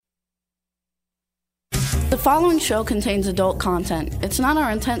The following show contains adult content. It's not our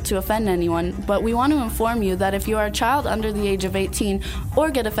intent to offend anyone, but we want to inform you that if you are a child under the age of 18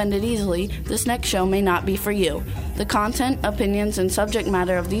 or get offended easily, this next show may not be for you. The content, opinions, and subject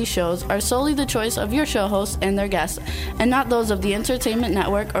matter of these shows are solely the choice of your show hosts and their guests, and not those of the Entertainment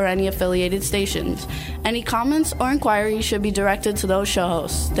Network or any affiliated stations. Any comments or inquiries should be directed to those show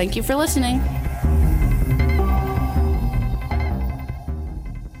hosts. Thank you for listening.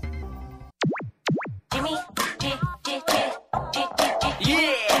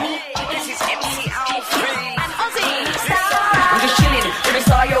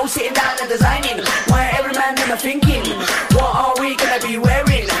 Sitting down and designing, why every man never thinking, what are we gonna be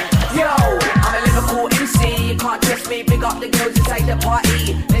wearing? Yo, I'm a Liverpool MC, you can't trust me, big up the girls inside the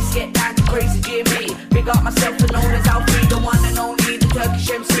party. Let's get down to crazy Jimmy, big up myself and known as Alfie, the one and only, the Turkish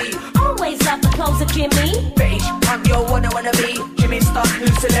MC. Always love the clothes of Jimmy. Bitch, I'm your wanna be, Jimmy Star, new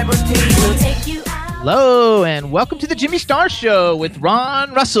celebrity. We'll take you out. Hello, and welcome to the Jimmy Star Show with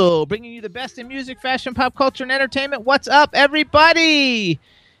Ron Russell, bringing you the best in music, fashion, pop culture, and entertainment. What's up, everybody?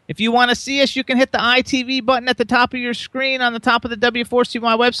 If you want to see us, you can hit the ITV button at the top of your screen on the top of the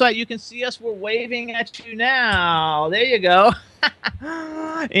W4CY website. You can see us. We're waving at you now. There you go.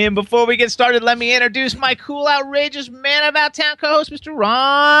 And before we get started, let me introduce my cool, outrageous man about town co-host, Mr.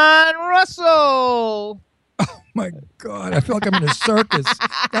 Ron Russell. Oh, my God. I feel like I'm in a circus.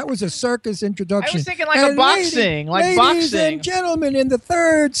 That was a circus introduction. I was thinking like a boxing. Ladies and gentlemen, in the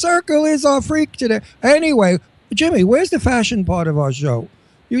third circle is our freak today. Anyway, Jimmy, where's the fashion part of our show?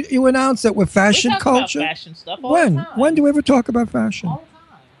 You announced that we're fashion culture. About fashion stuff all the time. When do we ever talk about fashion? All the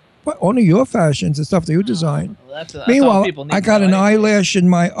time. What, only your fashions and stuff that you design. Well, that's Meanwhile, all people need I got to an know anyway. eyelash in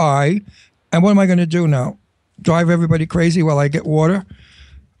my eye, and what am I going to do now? Drive everybody crazy while I get water?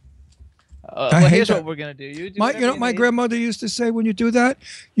 Well, here's what we're going to do. You do You know what my grandmother used to say when you do that?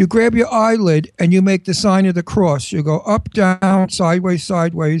 You grab your eyelid and you make the sign of the cross. You go up, down, sideways,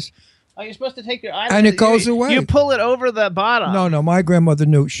 sideways. Oh, you're supposed to take your eyelid. And it goes away. You pull it over the bottom. No, my grandmother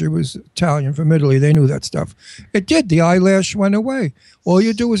knew. She was Italian from Italy. They knew that stuff. It did. The eyelash went away. All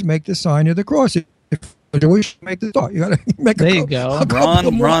you do is make the sign of the cross. If you do it, make the thought. You got to make there you go.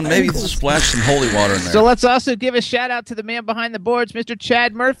 Ron, maybe splash some holy water in there. So let's also give a shout out to the man behind the boards, Mr.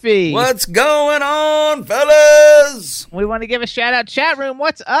 Chad Murphy. What's going on, fellas? We want to give a shout out. Chat room,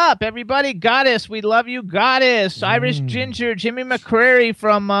 what's up, everybody? Goddess, we love you, Goddess. Irish Ginger, Jimmy McCrary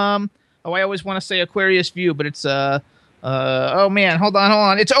from I always want to say Aquarius View, but it's oh man, hold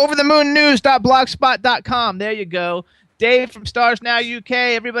on. It's overthemoonnews.blogspot.com. There you go. Dave from Stars Now UK,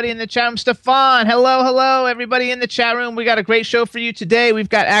 everybody in the chat room. Stefan, hello, everybody in the chat room. We got a great show for you today. We've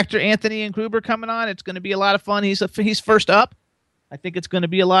got actor Anthony Ingruber coming on. It's going to be a lot of fun. He's first up. I think it's going to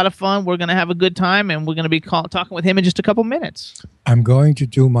be a lot of fun. We're going to have a good time, and we're going to be talking with him in just a couple minutes. I'm going to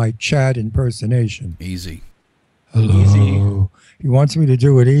do my Chad impersonation. Easy. Hello. Easy. He wants me to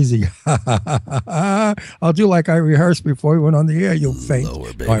do it easy. I'll do like I rehearsed before we went on the air. You'll faint.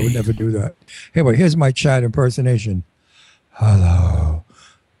 Lower, baby. No, I would never do that. Anyway, here's my Chad impersonation. Hello.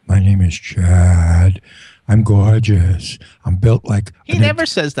 My name is Chad. I'm gorgeous. I'm built like... He never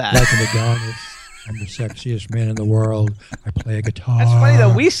says that. Like an Adonis. I'm the sexiest man in the world. I play a guitar. That's funny,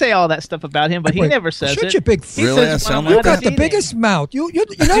 though. We say all that stuff about him, but he never says it. Shut your big... Really? I sound like You've got that? the biggest mouth. You know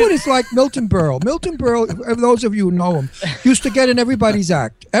what it's like, Milton Berle. Milton Berle, those of you who know him, used to get in everybody's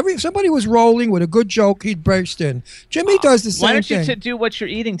act. Somebody was rolling with a good joke, he'd burst in. Jimmy does the same thing. Why don't you do what you're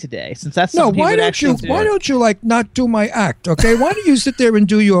eating today? Since that's no. something Why don't you? Why don't you like not do my act? Okay. Why don't you sit there and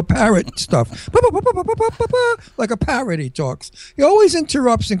do your parrot stuff? Like a parrot, he talks. He always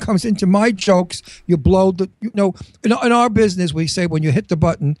interrupts and comes into my jokes. You blow the. In our business, we say when you hit the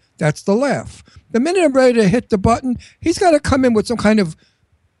button, that's the laugh. The minute I'm ready to hit the button, he's got to come in with some kind of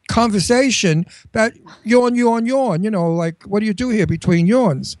conversation that yawn. Like, what do you do here between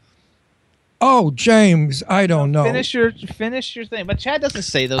yawns? Oh, James, I don't know. Finish your thing. But Chad doesn't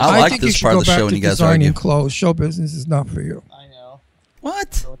say those. I like think this you part should of the go back show when to you guys designing argue. clothes. Show business is not for you. I know.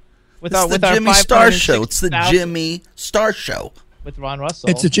 What? With It's the Jimmy Star Show. It's the Jimmy Star Show. With Ron Russell.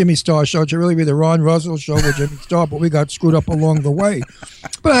 It's the Jimmy Star Show. It should really be the Ron Russell Show with Jimmy Star, but we got screwed up along the way.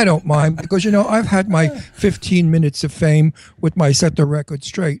 But I don't mind because, I've had my 15 minutes of fame with my Set the Record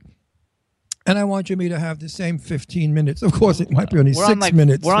Straight. And I want Jimmy to have the same 15 minutes. Of course, it might be only 6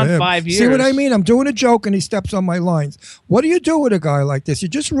 minutes. We're on 5 years. See what I mean? I'm doing a joke and he steps on my lines. What do you do with a guy like this? You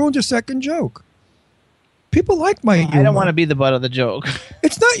just ruined a second joke. People like my humor. I don't want to be the butt of the joke.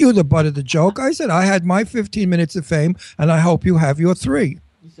 It's not you the butt of the joke. I said I had my 15 minutes of fame, and I hope you have your 3.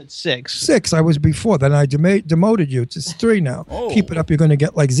 You said 6. 6. I was before. Then I demoted you. It's 3 now. Oh. Keep it up. You're going to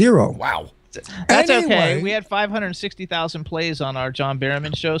get like 0. Wow. That's Anyway. okay. We had 560,000 plays on our John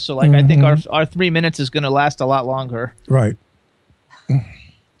Barrowman show, so I think our 3 minutes is going to last a lot longer. Right.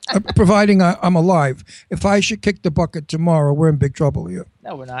 Providing I'm alive. If I should kick the bucket tomorrow, we're in big trouble here.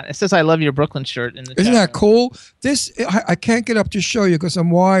 No, we're not. It says I love your Brooklyn shirt in the Isn't chat that cool? This I can't get up to show you because I'm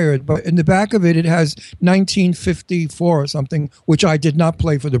wired, but in the back of it, it has 1954 or something, which I did not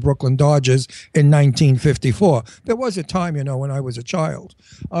play for the Brooklyn Dodgers in 1954. There was a time, when I was a child.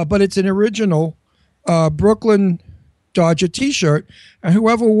 But it's an original Brooklyn Dodger T-shirt, and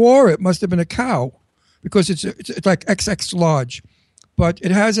whoever wore it must have been a cow because it's like XX large. But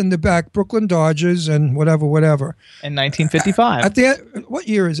it has in the back Brooklyn Dodgers and whatever. In 1955. At the end, what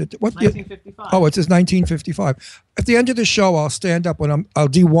year is it? 1955. Oh, it says 1955. At the end of the show, I'll stand up when I'll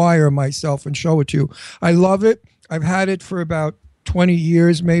dewire myself and show it to you. I love it. I've had it for about 20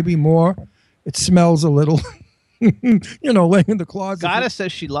 years, maybe more. It smells a little, laying in the closet. Goddess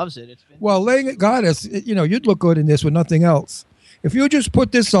says she loves it. Goddess, you'd look good in this with nothing else. If you just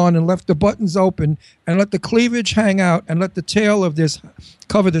put this on and left the buttons open and let the cleavage hang out and let the tail of this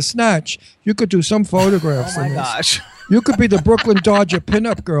cover the snatch, you could do some photographs. Oh my gosh. You could be the Brooklyn Dodger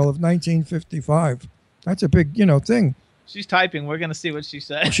pinup girl of 1955. That's a big, thing. She's typing. We're going to see what she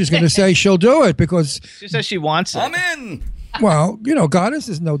says. She's going to say she'll do it because she says she wants it. I'm in. Well, Goddess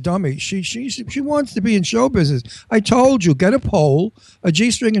is no dummy. She wants to be in show business. I told you, get a pole, a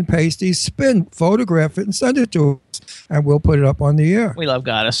G-string and pasties, spin, photograph it, and send it to us, and we'll put it up on the air. We love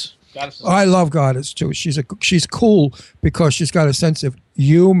Goddess. I love Goddess too. She's cool because she's got a sense of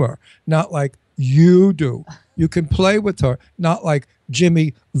humor, not like you do. You can play with her, not like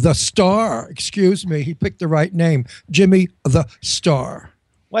Jimmy the Star. Excuse me, he picked the right name, Jimmy the Star.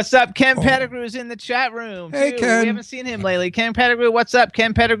 What's up? Ken Pettigrew's in the chat room. Hey, too. Ken. We haven't seen him lately. Ken Pettigrew, what's up?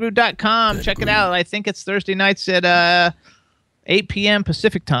 KenPettigrew.com. Check it out. I think it's Thursday nights at 8 p.m.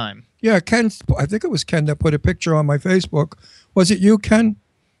 Pacific time. Yeah, Ken. I think it was Ken that put a picture on my Facebook. Was it you, Ken?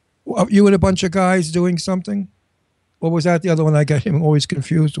 You and a bunch of guys doing something? Or was that the other one I get him always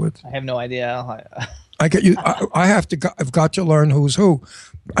confused with? I have no idea. I get you. I've got to learn who's who.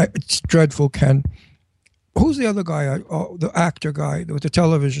 It's dreadful, Ken. Who's the other guy? The actor guy with the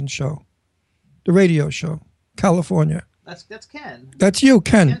television show, the radio show, California. That's Ken. That's you,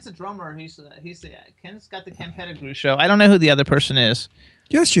 Ken. Ken's a drummer. Ken's got the Ken Pettigrew show. I don't know who the other person is.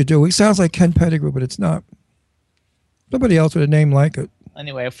 Yes, you do. He sounds like Ken Pettigrew, but it's not. Nobody else with a name like it.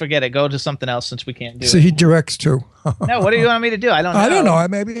 Anyway, forget it. Go to something else since we can't do it. So he directs too. No, what do you want me to do? I don't know. I don't know.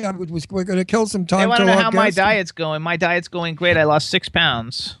 Maybe we're going to kill some time. They want to know how my diet's going. My diet's going great. I lost 6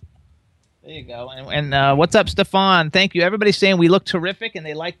 pounds. There you go. And what's up, Stefan? Thank you. Everybody's saying we look terrific, and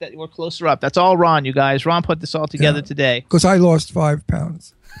they like that we're closer up. That's all Ron, you guys. Ron put this all together today. Because I lost 5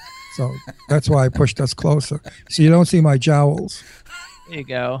 pounds. So that's why I pushed us closer. So you don't see my jowls. There you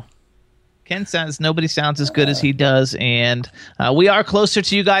go. Ken says nobody sounds as good as he does, and we are closer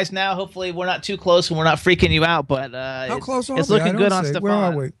to you guys now. Hopefully we're not too close and we're not freaking you out, but how close are it's we? looking good on Stefan. Where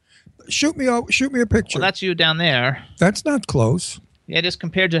are we? Shoot me a picture. Well, that's you down there. That's not close. Yeah, just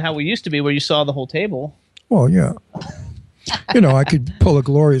compared to how we used to be where you saw the whole table. Well, yeah. I could pull a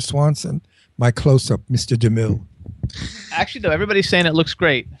Gloria Swanson, my close-up, Mr. DeMille. Actually, though, everybody's saying it looks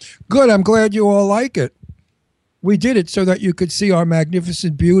great. Good. I'm glad you all like it. We did it so that you could see our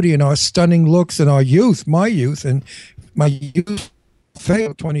magnificent beauty and our stunning looks and our youth, my youth, and my youth. Faye,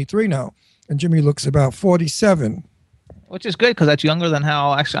 23 now, and Jimmy looks about 47. Which is good because that's younger than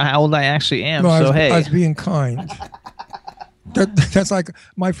how old I actually am. No, I was being kind. That's like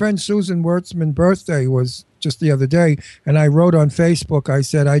my friend Susan Wertzman's birthday was just the other day, and I wrote on Facebook, I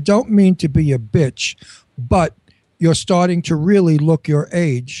said, I don't mean to be a bitch, but you're starting to really look your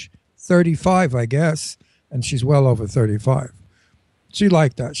age. 35, I guess. And she's well over 35. She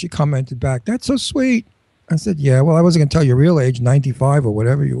liked that. She commented back, that's so sweet. I said, yeah, well, I wasn't going to tell your real age, 95 or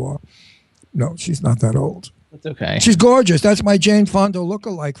whatever you are. No, she's not that old. That's okay. She's gorgeous. That's my Jane Fonda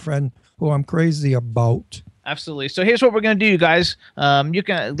lookalike friend who I'm crazy about. Absolutely. So here's what we're going to do, you guys.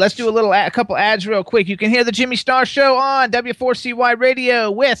 Let's do a couple ads real quick. You can hear the Jimmy Star Show on W4CY Radio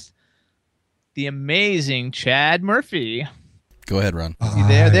with the amazing Chad Murphy. Go ahead, Ron. You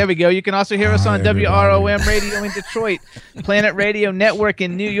there? There we go. You can also hear us on WROM Radio in Detroit, Planet Radio Network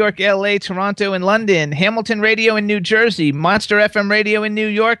in New York, LA, Toronto, and London, Hamilton Radio in New Jersey, Monster FM Radio in New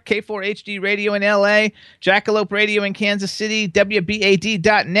York, K4HD Radio in LA, Jackalope Radio in Kansas City,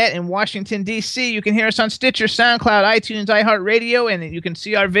 WBAD.net in Washington, D.C. You can hear us on Stitcher, SoundCloud, iTunes, iHeartRadio, and you can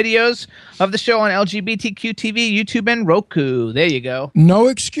see our videos of the show on LGBTQ TV, YouTube, and Roku. There you go. No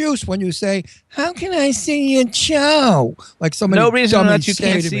excuse when you say, how can I see your show? Like so many no reason that you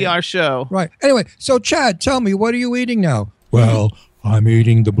say can't to see me. our show. Right. Anyway, so Chad, tell me, what are you eating now? Well, I'm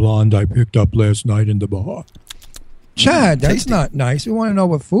eating the blonde I picked up last night in the bar. Chad, that's Tasty. not nice. We want to know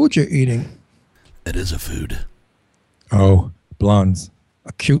what food you're eating. It is a food. Oh, blondes.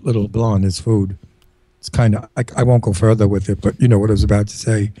 A cute little blonde is food. It's kind of, I won't go further with it, but you know what I was about to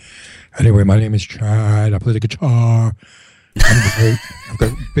say. Anyway, my name is Chad. I play the guitar. I'm great. I've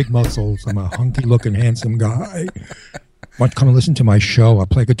got big muscles. I'm a hunky-looking, handsome guy. Want to come and listen to my show? I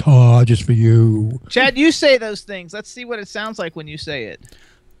play guitar just for you. Chad, you say those things. Let's see what it sounds like when you say it.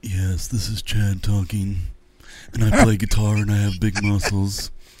 Yes, this is Chad talking. And I play guitar and I have big muscles.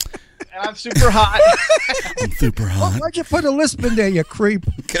 And I'm super hot. I'm super hot. Why'd you put a lisp in there, you creep?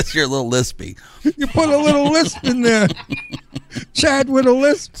 Because you're a little lispy. You put a little lisp in there. Chad with a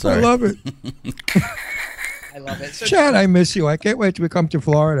lisp. Sorry. I love it. I love it. So Chad, I miss you. I can't wait till we come to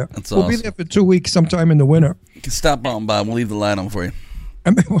Florida. That's We'll be awesome. there for 2 weeks sometime in the winter. You can stop on by. We'll leave the light on for you.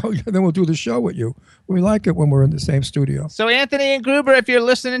 And then we'll do the show with you. We like it when we're in the same studio. So Anthony Ingruber, if you're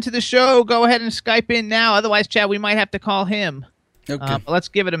listening to the show, go ahead and Skype in now. Otherwise, Chad, we might have to call him. Okay. But let's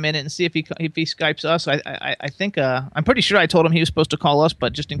give it a minute and see if he Skypes us. I think I'm pretty sure I told him he was supposed to call us,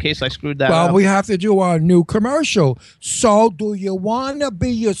 but just in case I screwed that up. Well, we have to do our new commercial. So do you want to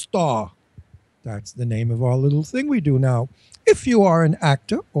be a star? That's the name of our little thing we do now. If you are an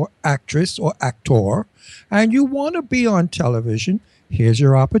actor or actress or actor and you want to be on television, here's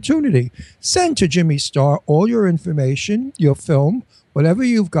your opportunity. Send to Jimmy Star all your information, your film, whatever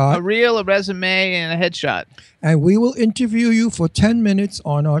you've got. A reel, a resume, and a headshot. And we will interview you for 10 minutes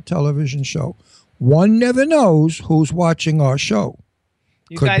on our television show. One never knows who's watching our show.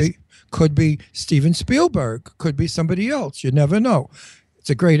 Could be Steven Spielberg, could be somebody else. You never know. It's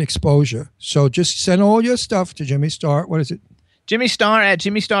a great exposure. So just send all your stuff to Jimmy Star. What is it? Jimmy Star at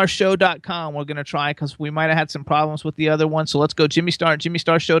jimmystarshow.com. We're going to try because we might have had some problems with the other one. So let's go Jimmy Star at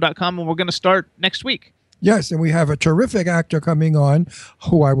jimmystarshow.com, and we're going to start next week. Yes, and we have a terrific actor coming on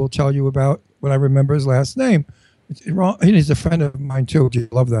who I will tell you about when I remember his last name. Ron, he's a friend of mine, too. Do you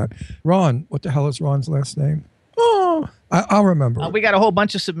love that? Ron, what the hell is Ron's last name? Oh, I'll remember. We got a whole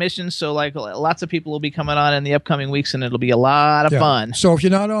bunch of submissions, so like lots of people will be coming on in the upcoming weeks, and it'll be a lot of fun. So if you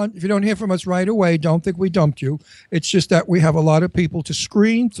don't hear from us right away, don't think we dumped you. It's just that we have a lot of people to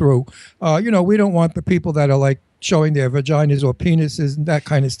screen through. We don't want the people that are like showing their vaginas or penises and that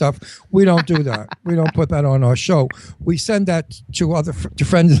kind of stuff. We don't do that. We don't put that on our show. We send that to to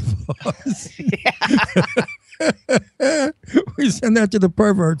friends of ours. We send that to the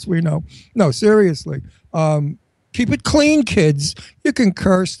perverts we know. No, seriously. Keep it clean, kids. You can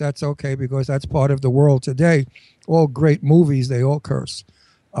curse. That's okay because that's part of the world today. All great movies, they all curse.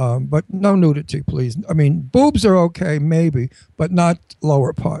 But no nudity, please. I mean, boobs are okay, maybe, but not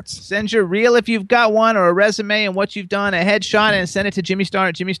lower parts. Send your reel if you've got one, or a resume and what you've done, a headshot, and send it to Jimmy Star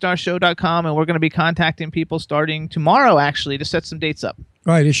at jimmystarshow.com, and we're going to be contacting people starting tomorrow, actually, to set some dates up.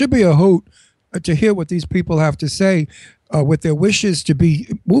 Right. It should be a hoot to hear what these people have to say with their wishes to be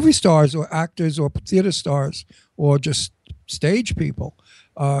movie stars or actors or theater stars or just stage people.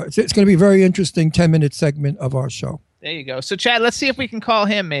 It's going to be a very interesting 10-minute segment of our show. There you go. So, Chad, let's see if we can call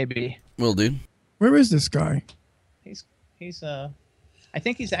him, maybe. Will do. Where is this guy? He's I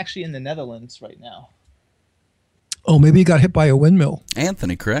think he's actually in the Netherlands right now. Oh, maybe he got hit by a windmill.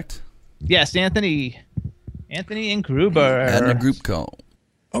 Anthony, correct? Yes, Anthony Ingruber. Add a group call.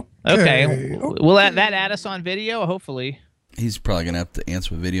 Okay. Will that add us on video? Hopefully. He's probably going to have to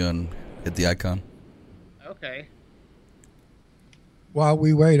answer the video and hit the icon. Okay. While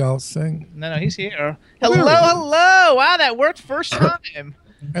we wait, I'll sing. No, he's here. Hello. Wow, that worked first time.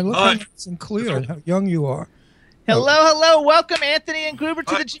 And look how nice and clear and how young you are. Hello. Welcome, Anthony Ingruber,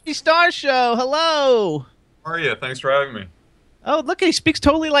 to the Jimmy Star Show. Hello. How are you? Thanks for having me. Oh, look, he speaks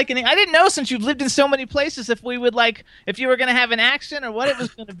totally like an... I didn't know, since you've lived in so many places, if you were going to have an accent or what it was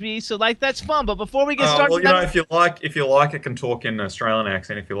going to be. So, that's fun. But before we get started... Well, if you like, I can talk in an Australian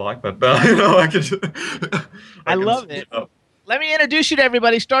accent if you like. But I can... I love it. Let me introduce you to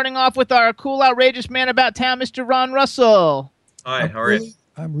everybody, starting off with our cool, outrageous man about town, Mr. Ron Russell. Hi, how are you?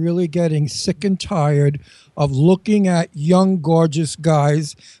 I'm really getting sick and tired of looking at young, gorgeous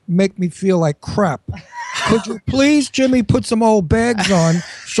guys make me feel like crap. Could you please, Jimmy, put some old bags on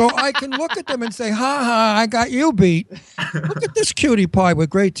so I can look at them and say, ha, I got you beat. Look at this cutie pie with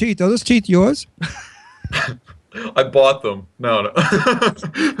great teeth. Are those teeth yours? I bought them. No.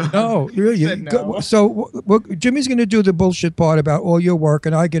 No, really. No. So Jimmy's going to do the bullshit part about all your work,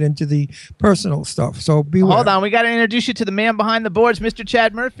 and I get into the personal stuff. So beware. Hold on. We got to introduce you to the man behind the boards, Mr.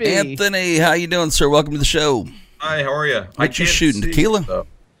 Chad Murphy. Anthony, how you doing, sir? Welcome to the show. Hi, how are you? What you shooting, tequila?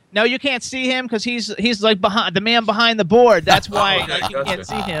 No, you can't see him because he's like behind the man behind the board. That's why Okay, you gotcha. can't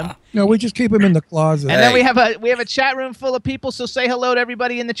see him. No, we just keep him in the closet. And then we have a chat room full of people. So say hello to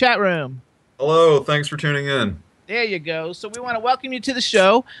everybody in the chat room. Hello, thanks for tuning in. There you go. So we want to welcome you to the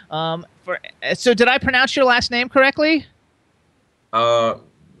show. So did I pronounce your last name correctly?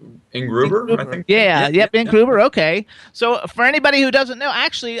 Ingruber, I think. Yeah, yep, Ingruber. Okay. So for anybody who doesn't know,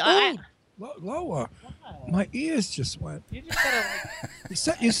 actually, Lower. My ears just went. you just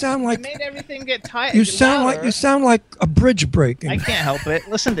gotta You sound like made everything get tight. you sound like a bridge breaking, I can't help it.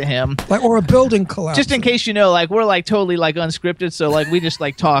 Listen to him. like or a building collapse. Just in case you know, like we're like totally like unscripted, so like we just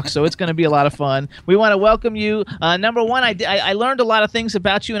like talk, so it's going to be a lot of fun. We want to welcome you. Number one, I learned a lot of things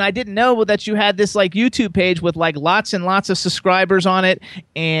about you, and I didn't know that you had this like YouTube page with like lots and lots of subscribers on it,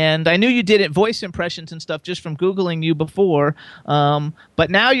 and I knew you did it voice impressions and stuff just from googling you before. But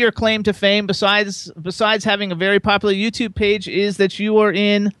now your claim to fame, besides having a very popular YouTube page, is that you are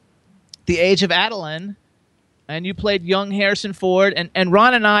in The Age of Adeline, and you played young Harrison Ford, and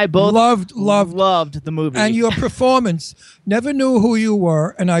Ron and I both loved the movie. And your performance. Never knew who you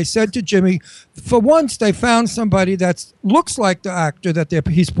were, and I said to Jimmy, for once they found somebody that looks like the actor that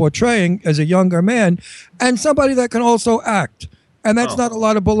he's portraying as a younger man, and somebody that can also act. And that's not a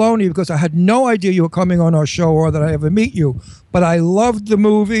lot of baloney, because I had no idea you were coming on our show or that I ever meet you. But I loved the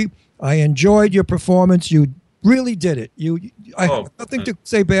movie. I enjoyed your performance. You really did it. I have nothing to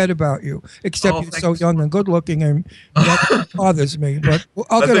say bad about you, except you're so young and good looking, and that bothers me. But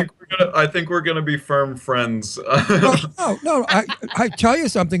I think we're gonna be firm friends. No. I tell you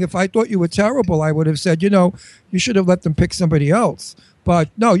something. If I thought you were terrible, I would have said, you should have let them pick somebody else. But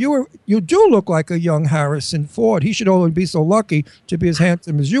no, you do look like a young Harrison Ford. He should only be so lucky to be as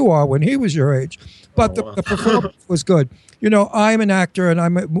handsome as you are when he was your age. But the performance was good. I'm an actor and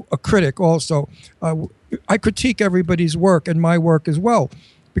I'm a critic also. I critique everybody's work and my work as well,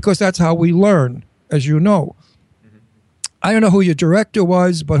 because that's how we learn, as you know. I don't know who your director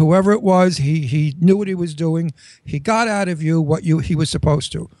was, but whoever it was, he knew what he was doing. He got out of you what he was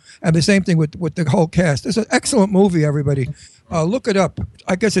supposed to. And the same thing with the whole cast. It's an excellent movie, everybody. Look it up.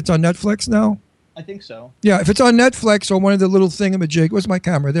 I guess it's on Netflix now. I think so. Yeah, if it's on Netflix or one of the little thingamajig. Where's my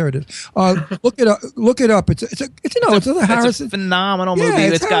camera? There it is. Look it up. Look it up. It's a Harrison. It's a phenomenal movie. Yeah,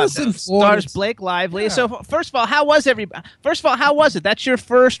 it's got stars Blake Lively. Yeah. So first of all, how was it? That's your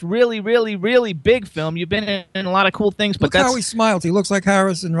first really, really, really big film. You've been in a lot of cool things, but look how he smiles. He looks like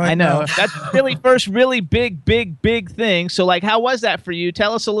Harrison right now. I know. That's really first really big thing. So like, how was that for you?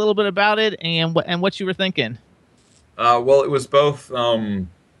 Tell us a little bit about it and what you were thinking. Well, it was both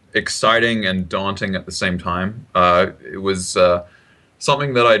exciting and daunting at the same time. It was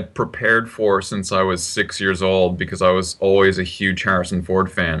something that I'd prepared for since I was 6 years old, because I was always a huge Harrison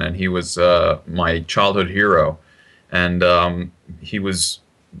Ford fan, and he was my childhood hero. And he was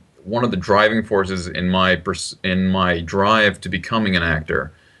one of the driving forces in my drive to becoming an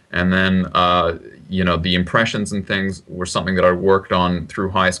actor. And then, the impressions and things were something that I worked on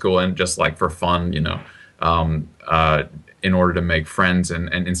through high school and just like for fun, in order to make friends, and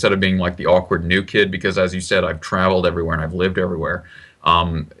instead of being like the awkward new kid, because as you said, I've traveled everywhere and I've lived everywhere,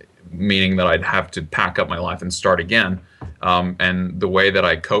 meaning that I'd have to pack up my life and start again. And the way that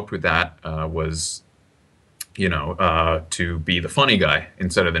I coped with that was, to be the funny guy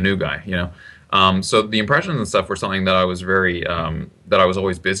instead of the new guy, So the impressions and stuff were something that I was that I was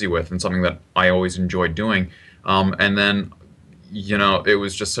always busy with, and something that I always enjoyed doing. And then, it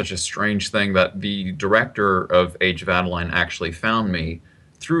was just such a strange thing that the director of Age of Adeline actually found me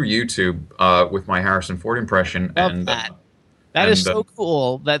through YouTube with my Harrison Ford impression. That is so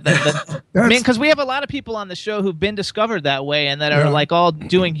cool. I mean, because we have a lot of people on the show who've been discovered that way, and that are like all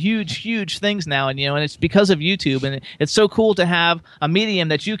doing huge things now, and and it's because of YouTube, and it's so cool to have a medium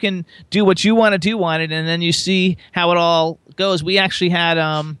that you can do what you want to do on it, and then you see how it all goes. We actually had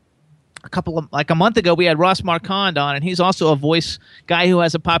a month ago, we had Ross Marquand on, and he's also a voice guy who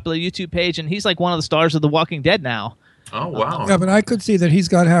has a popular YouTube page, and he's like one of the stars of The Walking Dead now. Oh, wow. Yeah, but I could see that he's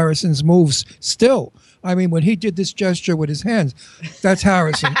got Harrison's moves still. I mean, when he did this gesture with his hands, that's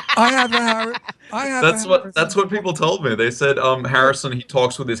Harrison. That's what people told me. They said Harrison, he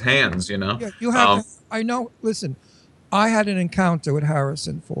talks with his hands, Yeah, you have I know. Listen, I had an encounter with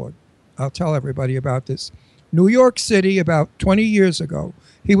Harrison Ford. I'll tell everybody about this. New York City, about 20 years ago.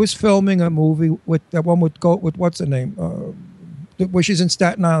 He was filming a movie with that one with what's her name? Where she's in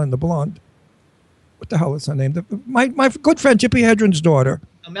Staten Island, the blonde. What the hell is her name? My good friend Tippi Hedren's daughter.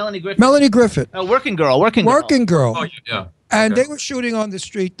 Melanie Griffith. Melanie Griffith. Oh, Working Girl. Working Girl. Oh, yeah. And they were shooting on the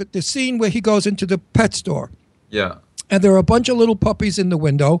street the scene where he goes into the pet store. Yeah. And there were a bunch of little puppies in the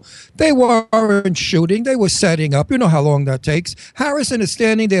window. They weren't shooting. They were setting up. You know how long that takes. Harrison is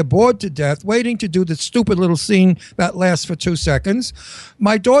standing there bored to death, waiting to do the stupid little scene that lasts for 2 seconds.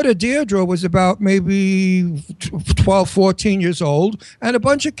 My daughter Deirdre was about maybe 12, 14 years old, and a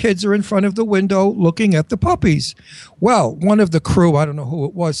bunch of kids are in front of the window looking at the puppies. Well, one of the crew, I don't know who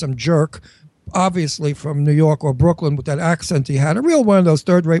it was, some jerk, obviously from New York or Brooklyn with that accent he had, a real one of those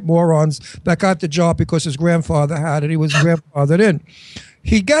third-rate morons that got the job because his grandfather had it. He was grandfathered in.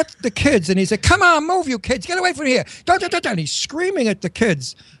 He got the kids and he said, "Come on, move, you kids, get away from here." And he's screaming at the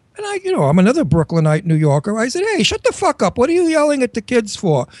kids. And I'm another Brooklynite New Yorker. I said, "Hey, shut the fuck up. What are you yelling at the kids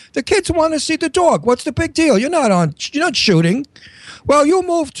for? The kids want to see the dog. What's the big deal? You're not shooting." "Well, you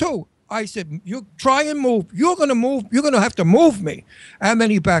move too." I said, "You try and move. You're going to move. You're going to have to move me." And then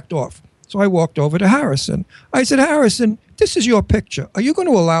he backed off. So I walked over to Harrison. I said, "Harrison, this is your picture. Are you going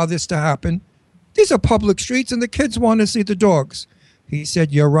to allow this to happen? These are public streets and the kids want to see the dogs." He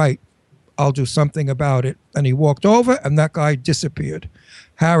said, "You're right. I'll do something about it." And he walked over and that guy disappeared.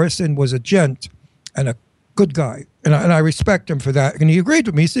 Harrison was a gent and a good guy. And I respect him for that. And he agreed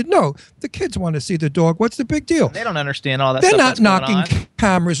with me. He said, "No, the kids want to see the dog. What's the big deal?" They don't understand all that They're stuff. not knocking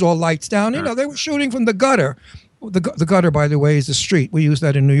cameras or lights down. They were shooting from the gutter. The gutter, by the way, is the street. We use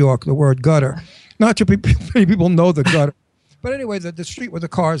that in New York, the word gutter. Not too many people know the gutter. But anyway, the street where the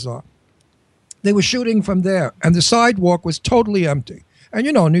cars are. They were shooting from there, and the sidewalk was totally empty. And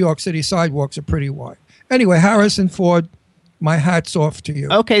New York City sidewalks are pretty wide. Anyway, Harrison Ford, my hat's off to you.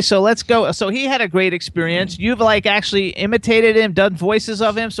 Okay, so let's go. So he had a great experience. You've actually imitated him, done voices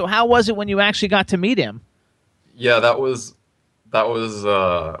of him. So how was it when you actually got to meet him? Yeah, that was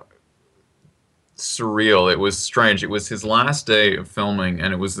surreal. It was strange. It was his last day of filming,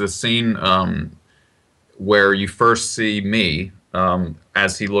 and it was the scene where you first see me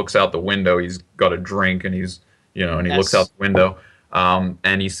as he looks out the window. He's got a drink, and he's he looks out the window,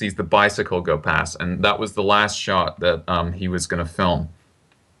 and he sees the bicycle go past, and that was the last shot that he was going to film.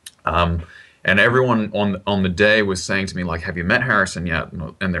 And everyone on the day was saying to me, like, "Have you met Harrison yet?"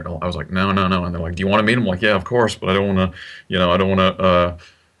 And I was like, "No." And they're like, "Do you want to meet him?" I'm like, "Yeah, of course, but I don't want to. I don't want to."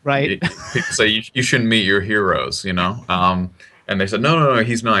 Right. People say you shouldn't meet your heroes, And they said, no,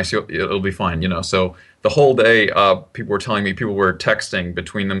 he's nice. It'll be fine, So the whole day, people were telling me, people were texting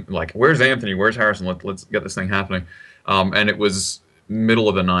between them, like, "Where's Anthony? Where's Harrison? Let's get this thing happening." And it was middle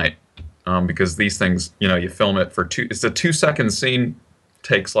of the night because these things, you film it for it's a 2-second scene,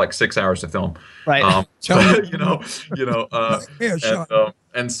 takes like 6 hours to film. Right. And so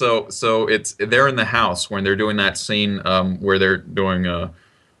they're in the house when they're doing that scene where they're doing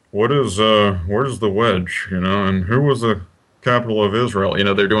where's the wedge, and who was the capital of Israel?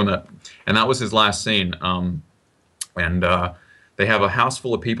 They're doing that, and that was his last scene. And they have a house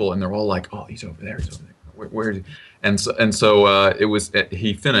full of people, and they're all like, "Oh, he's over there. He's over there. Where is he?" And so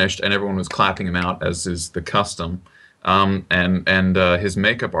he finished, and everyone was clapping him out, as is the custom. And his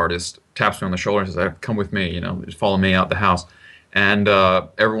makeup artist taps me on the shoulder and says, "Come with me. Just follow me out the house." And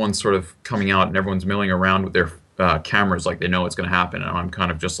everyone's sort of coming out, and everyone's milling around with their cameras like they know what's going to happen, and I'm kind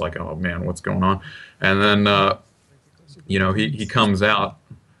of just like, "Oh man, what's going on?" And then he comes out,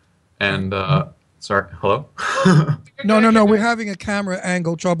 and sorry, hello. No, we're having a camera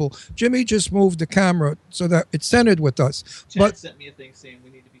angle trouble. Jimmy just moved the camera so that it's centered with us. Chad sent me a thing saying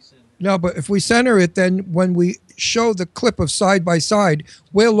we need to be centered. No, but if we center it, then when we show the clip of side by side,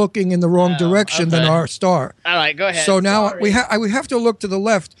 we're looking in the wrong direction than our star. All right, go ahead. So now we have to look to the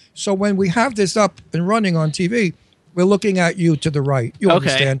left. So when we have this up and running on TV, we're looking at you to the right. You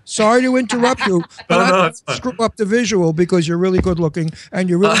understand? Sorry to interrupt you, but I screw up the visual because you're really good looking and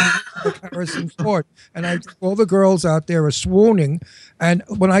you're really like Harrison Ford. And all the girls out there are swooning. And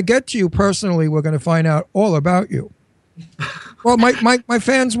when I get to you personally, we're going to find out all about you. Well, my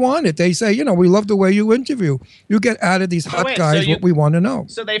fans want it. They say, we love the way you interview. You get out of these hot guys what we want to know.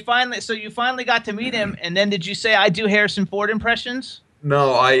 So you finally got to meet him, and then did you say, "I do Harrison Ford impressions"?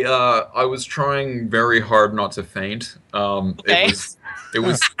 No, I was trying very hard not to faint. Okay. It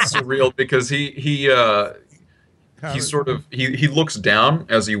was surreal because he looks down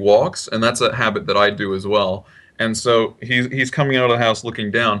as he walks, and that's a habit that I do as well. And so he's coming out of the house looking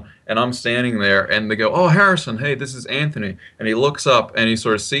down, and I'm standing there, and they go, "Oh, Harrison, hey, this is Anthony." And he looks up, and he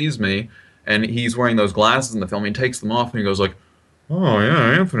sort of sees me, and he's wearing those glasses in the film. He takes them off, and he goes like, "Oh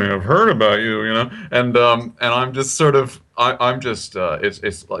yeah, Anthony, I've heard about you," And I'm just sort of, it's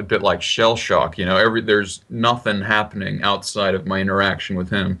a bit like shell shock, there's nothing happening outside of my interaction with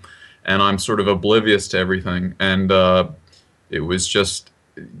him, and I'm sort of oblivious to everything, and it was just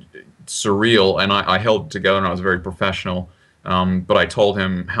surreal, and I held it together, and I was very professional, but I told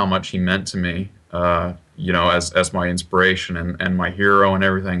him how much he meant to me, as my inspiration and my hero and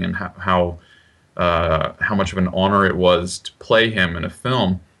everything, and how much of an honor it was to play him in a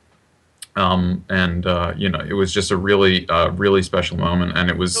film. It was just a really special moment, and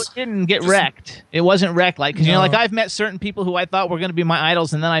it was. So it didn't get wrecked. It wasn't wrecked, because I've met certain people who I thought were going to be my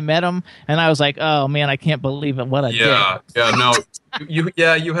idols, and then I met them, and I was like, oh man, I can't believe it. What a dick.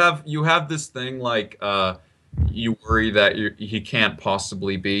 You have this thing you worry that he can't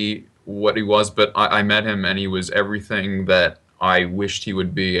possibly be what he was, but I met him, and he was everything that I wished he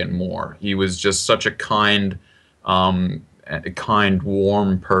would be and more. He was just such a kind,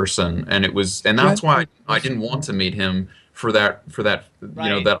 warm person, and that's why I didn't want to meet him for that.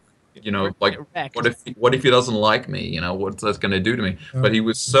 Right. What if he doesn't like me? What's that going to do to me? But he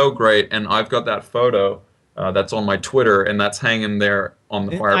was so great, and I've got that photo that's on my Twitter, and that's hanging there on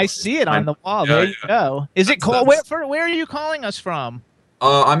the fireplace. I see it on the wall. There you go. Is it cold? Where are you calling us from?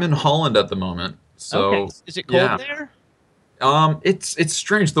 I'm in Holland at the moment. So okay. Is it cold there? It's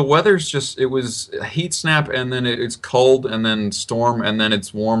strange. The weather's it was a heat snap, and then it's cold, and then storm, and then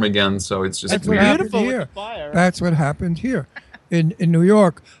it's warm again. So it's just beautiful here. That's what happened here in New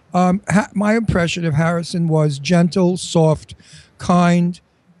York. My impression of Harrison was gentle, soft, kind,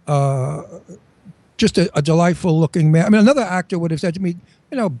 just a delightful looking man. I mean, another actor would have said to me,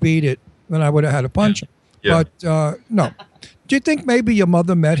 beat it, then I would have had to punch him. Yeah. But no. Do you think maybe your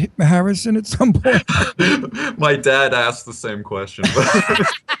mother met Harrison at some point? My dad asked the same question.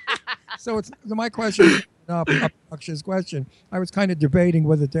 So my question, Akshay's question, I was kind of debating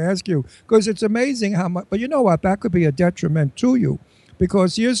whether to ask you, because it's amazing how much, but you know what, that could be a detriment to you.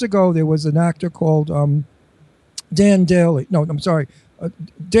 Because years ago, there was an actor called Dan Daly. No, I'm sorry.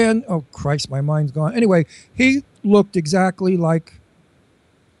 Dan, oh Christ, my mind's gone. Anyway, he looked exactly like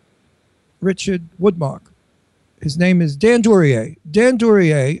Richard Woodmark. His name is Dan Duryea. Dan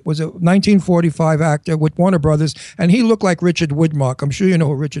Duryea was a 1945 actor with Warner Brothers, and he looked like Richard Woodmark. I'm sure you know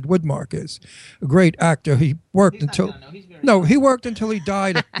who Richard Woodmark is. A great actor. He worked he worked until he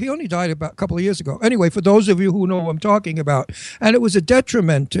died. He only died about a couple of years ago. Anyway, for those of you who know what I'm talking about, and it was a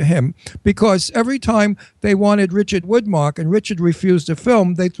detriment to him because every time they wanted Richard Woodmark and Richard refused to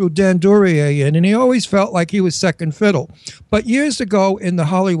film, they threw Dan Duryea in, and he always felt like he was second fiddle. But years ago in the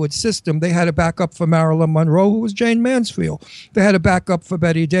Hollywood system, they had a backup for Marilyn Monroe, who was Jane Mansfield. They had a backup for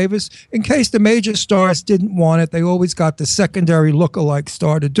Bette Davis. In case the major stars didn't want it, they always got the secondary lookalike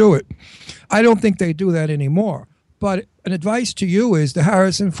star to do it. I don't think they do that anymore. But an advice to you is the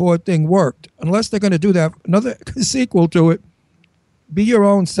Harrison Ford thing worked. Unless they're going to do that, another sequel to it, be your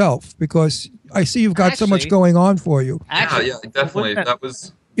own self, because I see you've got so much going on for you. Yeah, definitely. That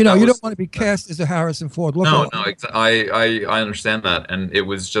was... you don't want to be cast as a Harrison Ford lookalike. No, I understand that. And it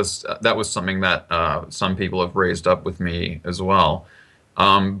was just, that was something that some people have raised up with me as well.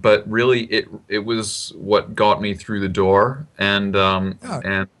 But really, it was what got me through the door. And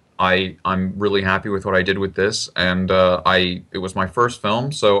I'm really happy with what I did with this, and it was my first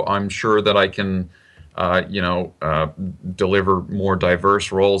film, so I'm sure that I can, deliver more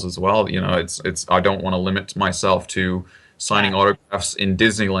diverse roles as well. It's I don't want to limit myself to signing autographs in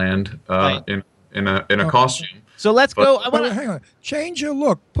Disneyland in a costume. So let's go. Hang on, change your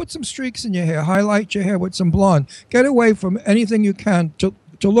look. Put some streaks in your hair. Highlight your hair with some blonde. Get away from anything you can to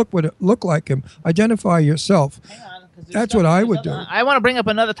look like him. Identify yourself. Hang on. That's what I would do. I want to bring up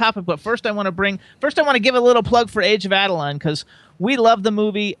another topic, but first I want to give a little plug for Age of Adeline, because we love the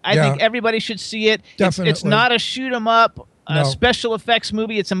movie. I think everybody should see it. Definitely. It's not a shoot 'em up special effects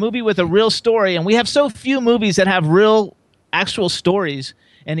movie. It's a movie with a real story, and we have so few movies that have real, actual stories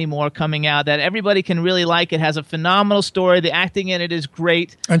anymore coming out that everybody can really like. It has a phenomenal story. The acting in it is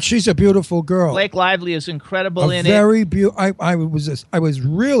great, and she's a beautiful girl. Blake Lively is incredible in it. Very beautiful. I was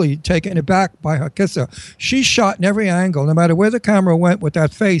really taken aback by her kisser. She shot in every angle, no matter where the camera went with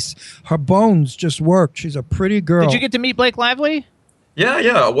that face. Her bones just worked. She's a pretty girl. Did you get to meet Blake Lively?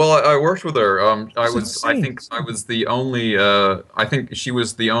 Yeah. Well, I worked with her. I think I was the only. I think she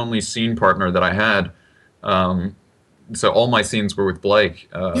was the only scene partner that I had. So all my scenes were with Blake.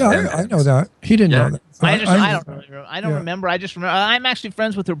 I know that. He didn't know that. I don't remember. I just remember. I'm actually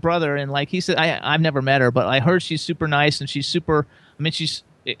friends with her brother, and like he said, I've never met her, but I heard she's super nice, and she's super. I mean,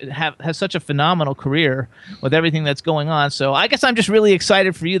 has such a phenomenal career with everything that's going on. So I guess I'm just really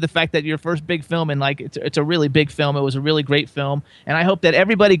excited for you, the fact that your first big film, and like it's a really big film. It was a really great film, and I hope that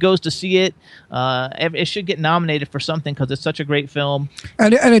everybody goes to see it. It should get nominated for something because it's such a great film.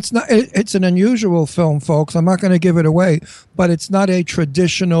 And it's an unusual film, folks. I'm not going to give it away, but it's not a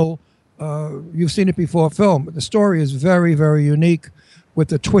traditional. You've seen it before film. The story is very, very unique, with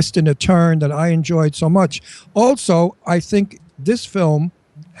the twist and a turn that I enjoyed so much. Also, I think this film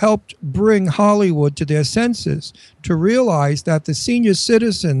helped bring Hollywood to their senses to realize that the senior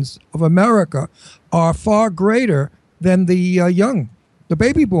citizens of America are far greater than the young, the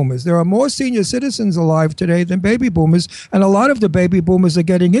baby boomers. There are more senior citizens alive today than baby boomers, and a lot of the baby boomers are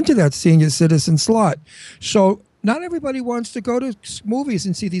getting into that senior citizen slot. So not everybody wants to go to movies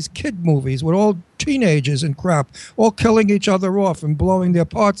and see these kid movies with all teenagers and crap, all killing each other off and blowing their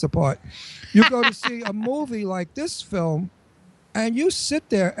parts apart. You go to see a movie like this film, and you sit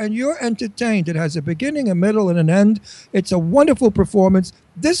there and you're entertained. It has a beginning, a middle, and an end. It's a wonderful performance.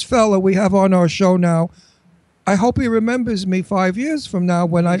 This fella we have on our show now, I hope he remembers me 5 years from now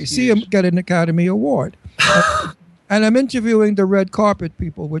when I see him get an Academy Award. And I'm interviewing the red carpet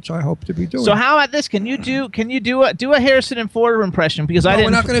people, which I hope to be doing. So how about this? Can you do a Harrison and Ford impression? Because I didn't.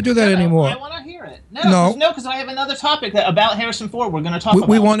 We're not going to do that anymore. I want to hear it. No, because I have another topic about Harrison Ford. We're going to talk about.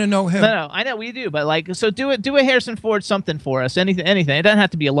 We want to know him. No, I know we do, but like, so do a Harrison Ford something for us. Anything. It doesn't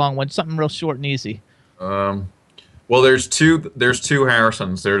have to be a long one. Something real short and easy. Well, there's two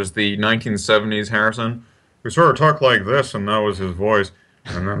Harrisons. There's the 1970s Harrison, who sort of talked like this, and that was his voice.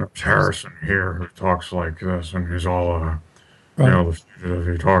 And then there's Harrison here, who talks like this, and he's all,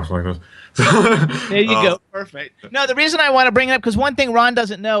 he talks like this. There you go, perfect. No, the reason I want to bring it up, because one thing Ron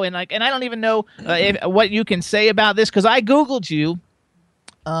doesn't know, and I don't even know what you can say about this, because I Googled you,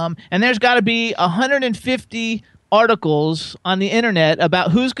 and there's got to be 150 articles on the internet about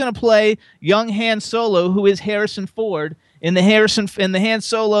who's going to play young Han Solo, who is Harrison Ford, in the Han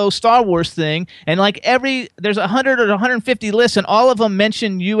Solo Star Wars thing, and like there's 100 or 150 lists, and all of them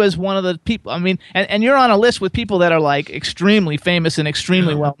mention you as one of the people. I mean, and you're on a list with people that are like extremely famous and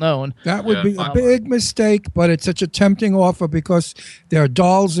extremely well known. That would be a big mistake, but it's such a tempting offer because there are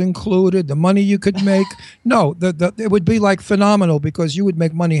dolls included, the money you could make. No, it would be like phenomenal because you would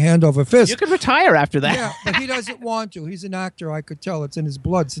make money hand over fist. You could retire after that. Yeah, but he doesn't want to. He's an actor. I could tell. It's in his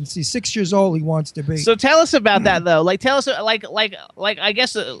blood. Since he's 6 years old, he wants to be. So tell us about that, though. Like, tell us. Like I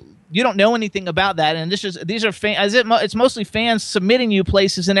guess you don't know anything about that, and these are fans. It's mostly fans submitting you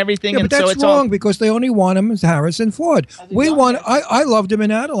places and everything. Yeah, but and that's so it's wrong because they only want him as Harrison Ford. I loved him in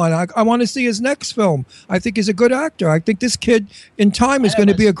Adeline. I want to see his next film. I think he's a good actor. I think this kid in time is going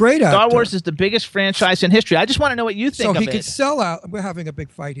to be a great actor. Star Wars is the biggest franchise in history. I just want to know what you think. So he could sell out. We're having a big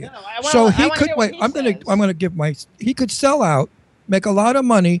fight here. So he could wait. I'm going to give my. He could sell out, make a lot of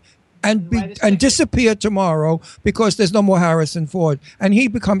money, and disappear tomorrow because there's no more Harrison Ford, and he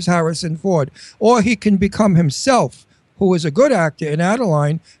becomes Harrison Ford, or he can become himself, who is a good actor in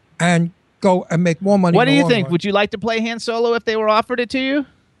Adeline, and go and make more money. What do you think? Would you like to play Han Solo if they were offered it to you?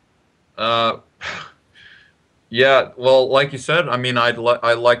 Yeah. Well, like you said, I mean, I'd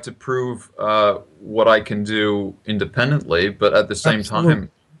like to prove what I can do independently, but at the same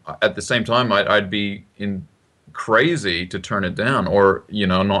time, I'd be crazy to turn it down, or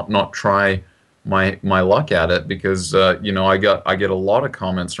not try my luck at it, because I get a lot of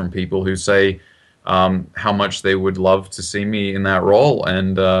comments from people who say how much they would love to see me in that role,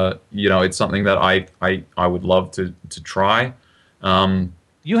 and it's something that I would love to try.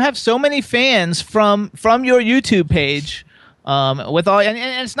 You have so many fans from your YouTube page. With all and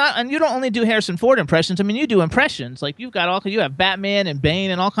it's not, and you don't only do Harrison Ford impressions. I mean, you do impressions. Like you have Batman and Bane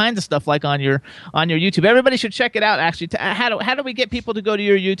and all kinds of stuff like on your YouTube. Everybody should check it out. Actually, how do we get people to go to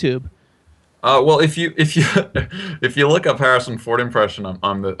your YouTube? Well, if you look up Harrison Ford impression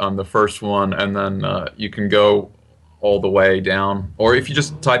on the first one, and then you can go all the way down, or if you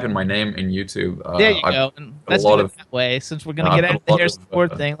just type in my name in YouTube. There you go. And let's do it that way, since we're gonna get out of the Harrison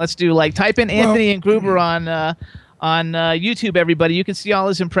Ford thing. Let's do type in Anthony Ingruber on YouTube, everybody. You can see all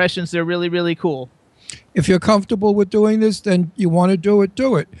his impressions. They're really, really cool. If you're comfortable with doing this, then you want to do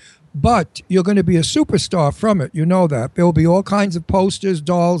it. But you're going to be a superstar from it. You know that. There will be all kinds of posters,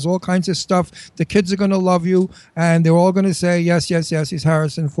 dolls, all kinds of stuff. The kids are going to love you, and they're all going to say, yes, he's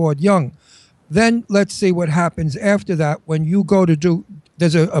Harrison Ford young. Then let's see what happens after that when you go to do...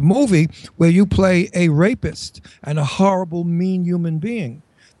 There's a movie where you play a rapist and a horrible, mean human being.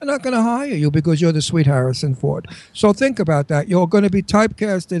 They're not going to hire you because you're the sweet Harrison Ford. So think about that. You're going to be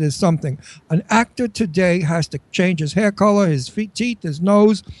typecasted as something. An actor today has to change his hair color, his teeth, his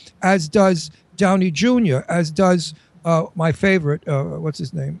nose, as does Downey Jr., as does my favorite, what's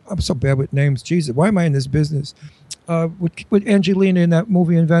his name? I'm so bad with names. Jesus, why am I in this business? With Angelina in that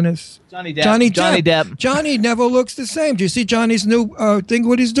movie in Venice. Johnny Depp. Johnny never looks the same. Do you see Johnny's new thing,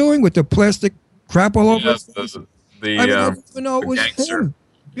 what he's doing with the plastic crap all over his face? I didn't even know it was gangster. him.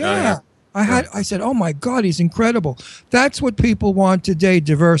 Yeah. I said, oh my God, he's incredible. That's what people want today,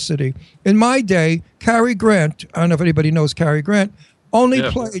 diversity. In my day, Cary Grant, I don't know if anybody knows Cary Grant, only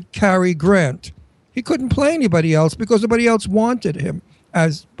played Cary Grant. He couldn't play anybody else because nobody else wanted him.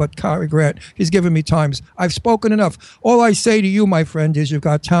 but Cary Grant. He's given me times. I've spoken enough. All I say to you, my friend, is you've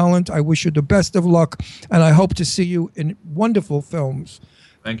got talent. I wish you the best of luck, and I hope to see you in wonderful films.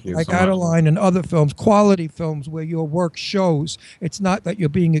 Thank you. Like so much. Adeline and other films, quality films where your work shows. It's not that you're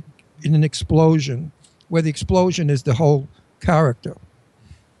being in an explosion, where the explosion is the whole character.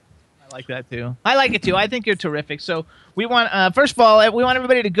 I like that too. I like it too. I think you're terrific. So we want, first of all, we want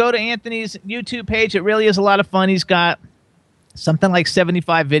everybody to go to Anthony's YouTube page. It really is a lot of fun. He's got something like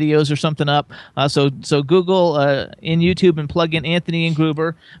 75 videos or something up. So Google in YouTube and plug in Anthony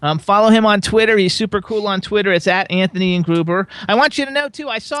Ingruber. Follow him on Twitter. He's super cool on Twitter. It's at Anthony Ingruber. I want you to know too,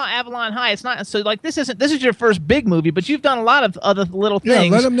 I saw Avalon High. It's not so like this is your first big movie, but you've done a lot of other little things.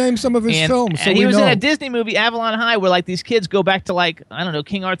 Yeah, let him name some of his films. And he was in a Disney movie, Avalon High, where like these kids go back to like, I don't know,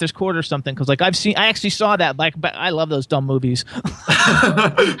 King Arthur's Court or something. Because like I actually saw that. Like, I love those dumb movies.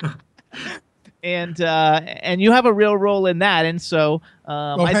 And you have a real role in that, and so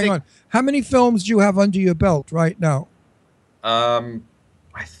hang on. How many films do you have under your belt right now? I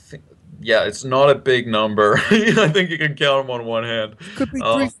think, yeah, it's not a big number. I think you can count them on one hand. Could be 3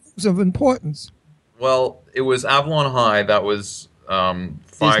 films of importance. Well, it was Avalon High. That was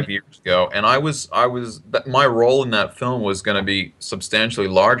 5 years ago, and my role in that film was going to be substantially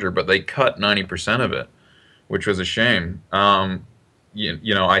larger, but they cut 90% of it, which was a shame.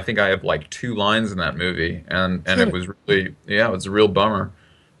 You know, I think I have like 2 lines in that movie, and it was really, it was a real bummer.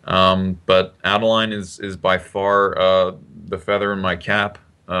 But Adeline is by far the feather in my cap.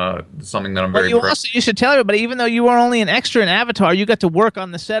 Something that I'm very proud of. You should tell everybody, even though you were only an extra in Avatar, you got to work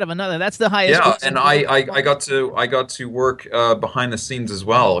on the set of another. That's the highest. Yeah, and I got to work behind the scenes as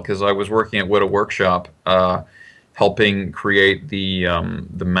well, because I was working at Widow Workshop, helping create the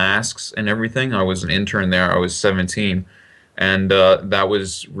masks and everything. I was an intern there. I was 17. And that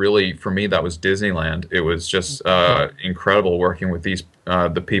was really, for me, that was Disneyland. It was just incredible working with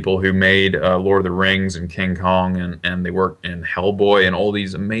the people who made Lord of the Rings and King Kong, and they worked in Hellboy and all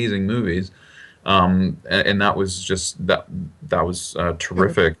these amazing movies. And that was just, that was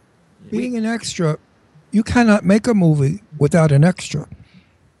terrific. Being an extra, you cannot make a movie without an extra.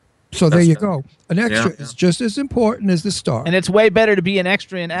 So there you go. An extra is just as important as the star. And it's way better to be an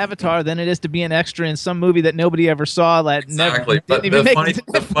extra in Avatar than it is to be an extra in some movie that nobody ever saw. That exactly. Never, but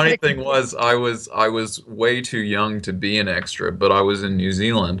the funny thing was, I was way too young to be an extra, but I was in New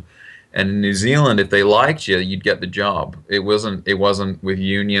Zealand. And in New Zealand, if they liked you, you'd get the job. It wasn't with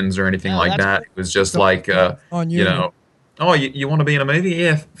unions or anything like that. Cool. It was just like, you know, oh, you want to be in a movie?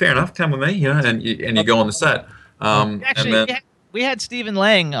 Yeah, fair enough. Come with me. You know, and you go on the set. Actually, we had Stephen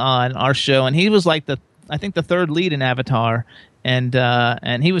Lang on our show, and he was like I think the 3rd lead in Avatar,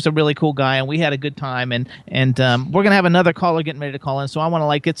 and he was a really cool guy, and we had a good time, and we're gonna have another caller getting ready to call in, so I want to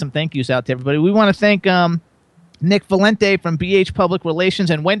like get some thank yous out to everybody. We want to thank Nick Valente from BH Public Relations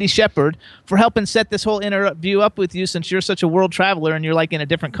and Wendy Shepard for helping set this whole interview up with you, since you're such a world traveler and you're like in a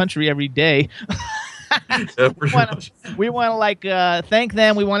different country every day. We want to like thank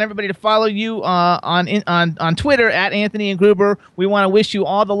them. We want everybody to follow you on Twitter at Anthony Ingruber. We want to wish you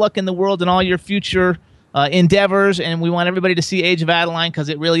all the luck in the world and all your future endeavors, and we want everybody to see Age of Adeline, because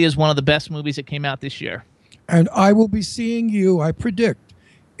it really is one of the best movies that came out this year. And I will be seeing you, I predict,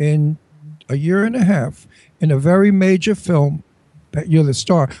 in a year and a half in a very major film that you're the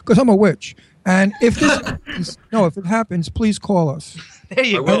star, because I'm a witch. And if this happens, if it happens, please call us. There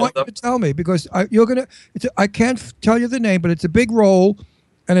you go. I want you to tell me, because I can't tell you the name, but it's a big role,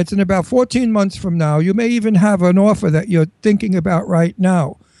 and it's in about 14 months from now. You may even have an offer that you're thinking about right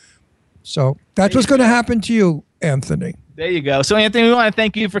now. So that's what's going to happen to you, Anthony. There you go. So, Anthony, we want to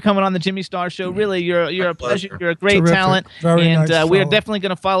thank you for coming on the Jimmy Star Show. Really, you're a pleasure. You're a great Terrific. talent. Very and nice we are fellow. definitely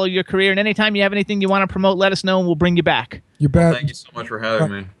going to follow your career. And anytime you have anything you want to promote, let us know, and we'll bring you back. You bet. Thank you so much for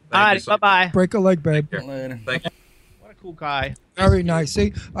having me. All right, bye-bye. Break a leg, babe. Later. Thank you. What a cool guy. Very nice.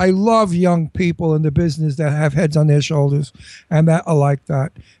 See, I love young people in the business that have heads on their shoulders, and that are like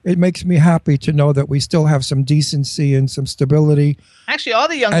that. It makes me happy to know that we still have some decency and some stability. Actually, all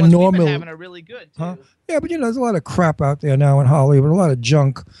the young And ones normal- we've been having are really good, too. Huh? Yeah, but there's a lot of crap out there now in Hollywood, a lot of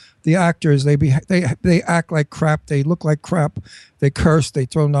junk. The actors, they act like crap, they look like crap, they curse, they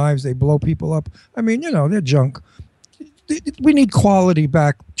throw knives, they blow people up. I mean, they're junk. We need quality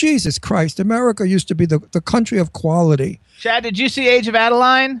back. Jesus Christ, America used to be the country of quality. Chad, did you see Age of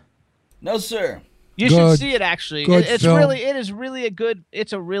Adeline? No, sir. You Good. should see it, actually. Good It's film.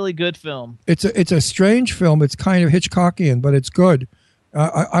 it's a really good film. It's a strange film. It's kind of Hitchcockian, but it's good.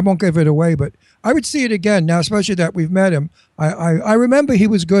 I won't give it away, but I would see it again now, especially that we've met him. I remember he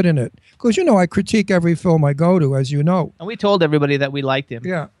was good in it, because I critique every film I go to, as you know. And we told everybody that we liked him.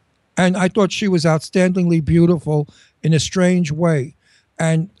 Yeah, and I thought she was outstandingly beautiful in a strange way.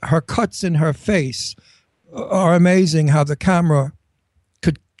 and her cuts in her face are amazing. How the camera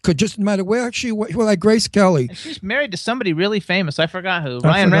could just no matter where she went. Well, like Grace Kelly. And she's married to somebody really famous. I forgot who.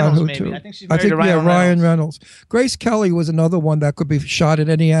 Ryan Reynolds, maybe. Too. I think she's married to Ryan Ryan Reynolds. Grace Kelly was another one that could be shot at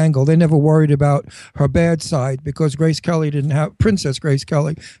any angle. They never worried about her bad side because Princess Grace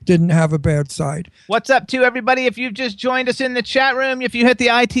Kelly didn't have a bad side. What's up, to everybody? If you've just joined us in the chat room, if you hit the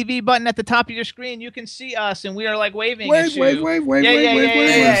ITV button at the top of your screen, you can see us, and we are like waving at you.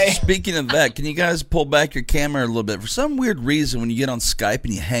 Wave. Speaking of that, can you guys pull back your camera a little bit? For some weird reason, when you get on Skype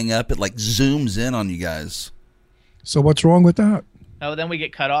and you hang up, it like zooms in on you guys. So what's wrong with that? Oh, then we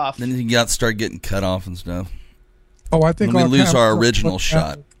get cut off. Then you start getting cut off and stuff. Oh, I think we lose our original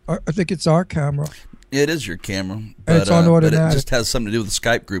shot. I think it's our camera. It is your camera, but it's on automatic. But it just has something to do with the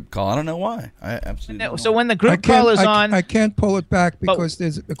Skype group call. I don't know why. I absolutely don't know. So when the group call is on, I can't pull it back because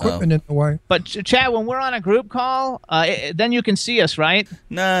there's equipment in the way. But Chad, when we're on a group call, then you can see us, right?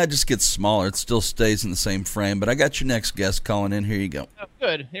 Nah, it just gets smaller. It still stays in the same frame. But I got your next guest calling in. Here you go. Oh,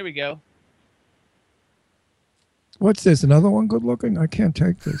 good. Here we go. What's this? Another one good looking? I can't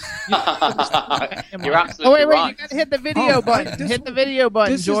take this. You're absolutely wait, right. You gotta hit the video button. Hit the video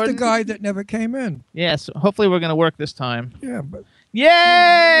button, This Jordan. is the guy that never came in. Yes. Hopefully we're gonna work this time. Yeah, but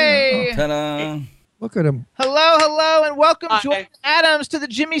yay! Ta-da! Look at him. Hello, and welcome, Jordan Adams, to the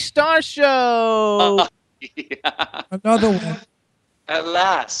Jimmy Star Show. Yeah. Another one. At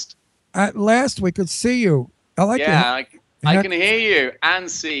last. At last we could see you. I like I can hear you and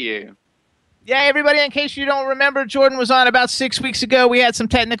see you. Yeah, everybody, in case you don't remember, Jordan was on about 6 weeks ago. We had some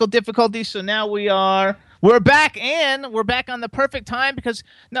technical difficulties, so now we're back, and we're back on the perfect time because,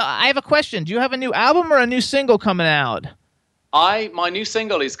 I have a question. Do you have a new album or a new single coming out? My new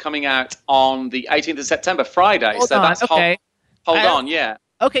single is coming out on the 18th of September, Friday. Hold on, okay. Hold on, yeah.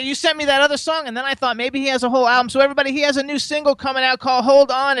 Okay, you sent me that other song, and then I thought maybe he has a whole album. So everybody, he has a new single coming out called Hold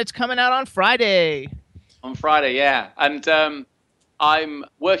On. It's coming out on Friday. On Friday, yeah. And I'm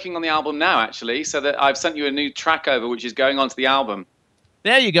working on the album now, actually, so that I've sent you a new track over, which is going onto the album.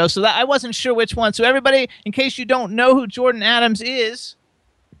 There you go. So I wasn't sure which one. So everybody, in case you don't know who Jordan Adams is,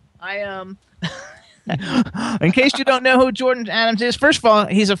 in case you don't know who Jordan Adams is, first of all,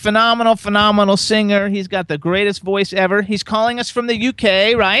 he's a phenomenal singer. He's got the greatest voice ever. He's calling us from the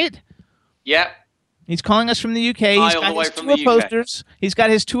UK, right? Yep. He's calling us from the UK. He's got his tour posters. He's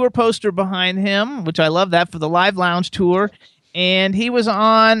got his tour poster behind him, which I love that, for the Live Lounge tour. And he was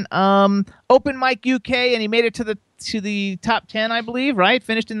on Open Mic UK, and he made it to the top 10, I believe, right?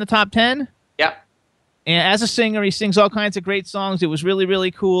 Finished in the top 10? Yeah. And as a singer, he sings all kinds of great songs. It was really,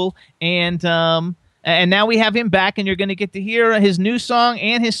 really cool. And now we have him back, and you're going to get to hear his new song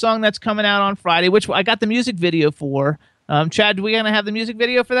and his song that's coming out on Friday, which I got the music video for. Chad, are we going to have the music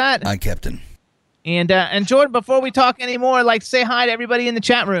video for that? Hi, Captain. And Jordan, before we talk anymore, say hi to everybody in the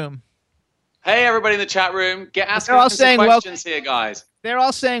chat room. Hey, everybody in the chat room. Asking all some saying questions here, guys. They're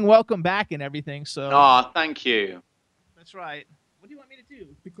all saying welcome back and everything. So. Oh, thank you. That's right. What do you want me to do?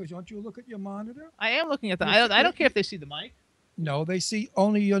 Because don't you look at your monitor? I am looking at the. I don't care if they see the mic. No, they see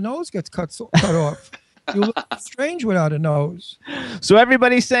only your nose gets cut off. You look strange without a nose. So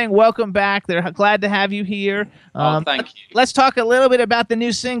everybody's saying welcome back. They're glad to have you here. Thank you. Let's talk a little bit about the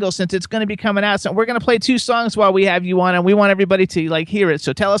new single since it's going to be coming out. So we're going to play 2 songs while we have you on, and we want everybody to hear it.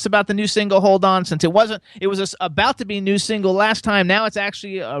 So tell us about the new single, Hold On, since it was about to be a new single last time. Now it's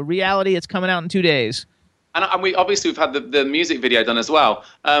actually a reality. It's coming out in 2 days. And we've had the music video done as well.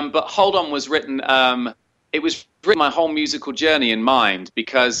 But Hold On was written. It was written my whole musical journey in mind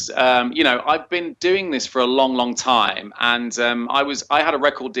because I've been doing this for a long time, and I had a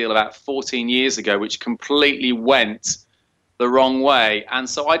record deal about 14 years ago which completely went the wrong way, and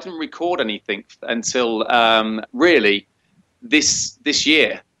so I didn't record anything until really this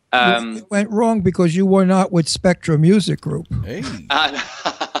year. It went wrong because you were not with Spectra Music Group. Hey.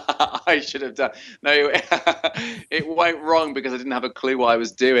 I should have done. No, it went wrong because I didn't have a clue what I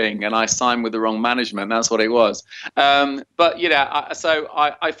was doing, and I signed with the wrong management. That's what it was. But so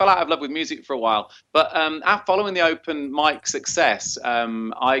I fell out of love with music for a while. But following the open mic success,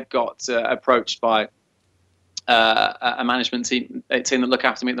 I got approached by a management team that look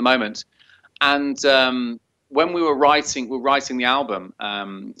after me at the moment, and when we were writing the album,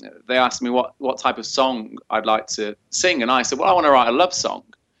 they asked me what type of song I'd like to sing, and I said, well, I want to write a love song.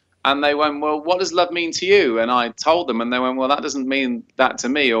 And they went, well, what does love mean to you? And I told them, and they went, well, that doesn't mean that to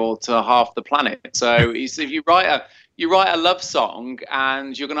me or to half the planet. So if you write a love song,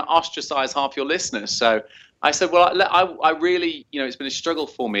 and you're going to ostracize half your listeners. So I said, well, I really, it's been a struggle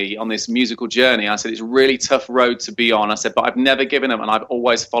for me on this musical journey. I said, it's a really tough road to be on. I said, but I've never given up, and I've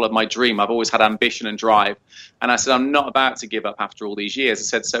always followed my dream. I've always had ambition and drive. And I said, I'm not about to give up after all these years. I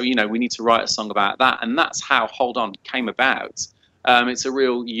said, so, we need to write a song about that. And that's how Hold On came about. It's a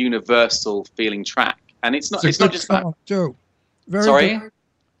real universal feeling track. And it's not just about... Too. Sorry? Good.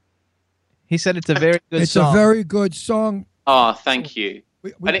 He said it's a very good It's song. a very good song. Oh, thank you.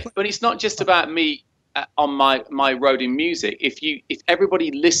 But it's not just about me on my road in music. If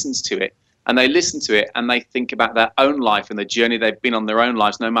everybody listens to it and they listen to it and they think about their own life and the journey they've been on their own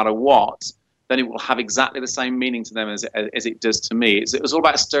lives, no matter what, then it will have exactly the same meaning to them as it does to me. It was all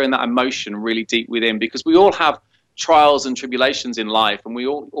about stirring that emotion really deep within, because we all have trials and tribulations in life, and we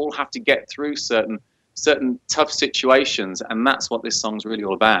all have to get through certain tough situations, and that's what this song's really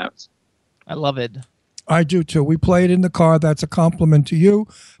all about. I love it. I do too. We play it in the car. That's a compliment to you,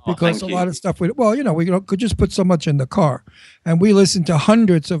 because thank a you. lot of stuff we could just put so much in the car, and we listen to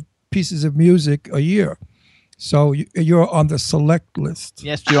hundreds of pieces of music a year. So you're on the select list.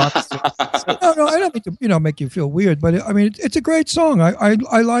 Yes, you're on. No, I don't mean to make you feel weird, but it's a great song.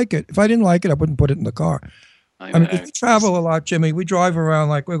 I like it. If I didn't like it, I wouldn't put it in the car. I mean, we travel a lot, Jimmy. We drive around,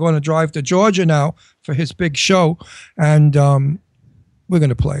 like we're going to drive to Georgia now for his big show, and we're going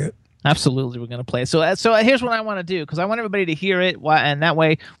to play it. Absolutely, we're going to play it. So here's what I want to do, because I want everybody to hear it, and that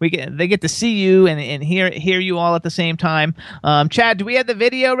way they get to see you and hear you all at the same time. Chad, do we have the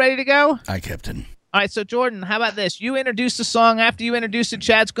video ready to go? Hi, Captain. All right, so Jordan, how about this? You introduce the song. After you introduce it,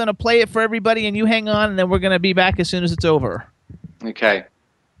 Chad's going to play it for everybody, and you hang on, and then we're going to be back as soon as it's over. Okay.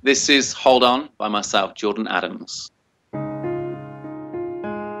 This is Hold On by myself, Jordan Adams.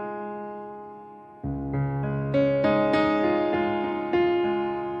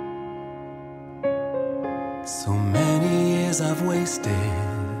 So many years I've wasted,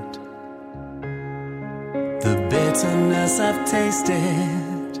 the bitterness I've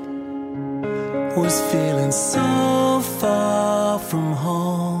tasted was feeling so far from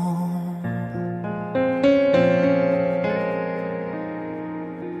home.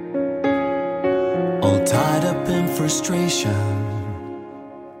 All tied up in frustration,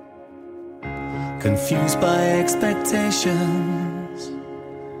 confused by expectations.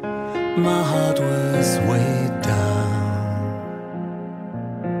 My heart was weighed down.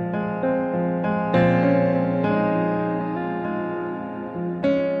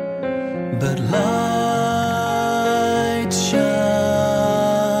 But light shines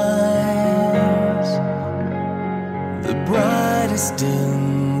the brightest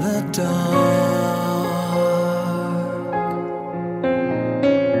in the dark.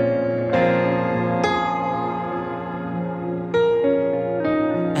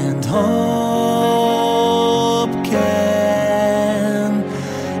 And hope can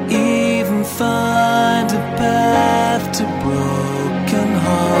even find a path to broken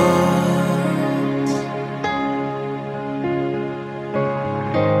hearts.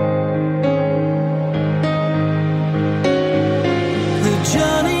 The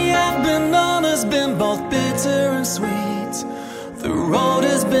journey I've been on has been both bitter and sweet. The road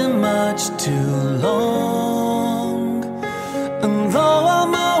has been much too long. And though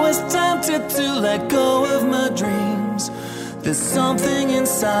I'm always tempted to let go of my dreams, there's something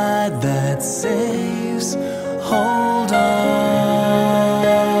inside that says, hold on.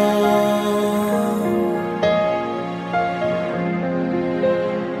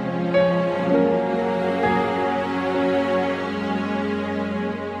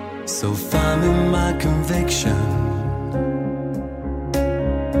 So finding my conviction,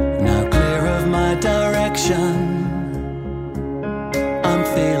 now clear of my direction, I'm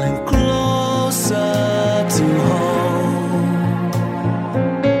feeling closer to home.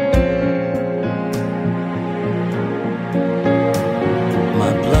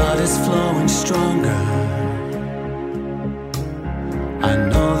 My blood is flowing stronger. I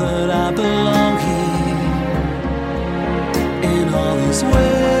know that I belong here. In all these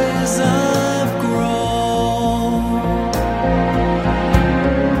ways I've grown.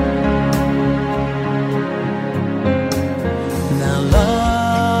 Now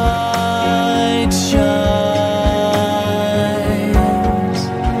light shines,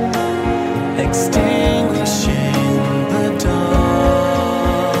 extinguishing the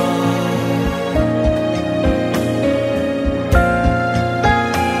dark.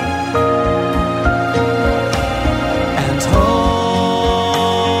 And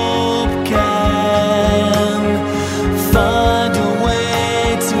hope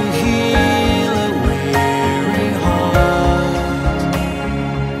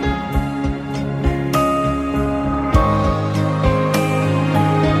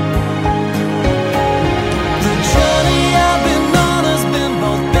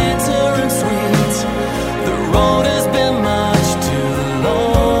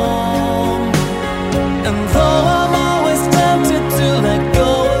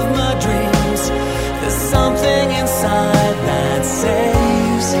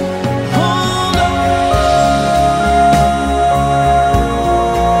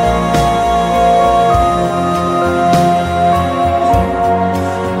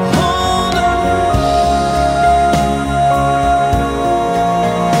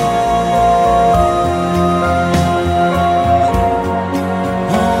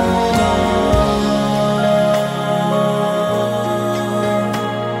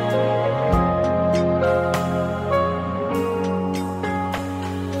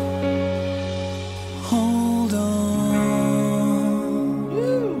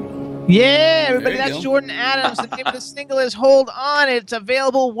Yeah, everybody, There you that's go. Jordan Adams. The name of the single is Hold On. It's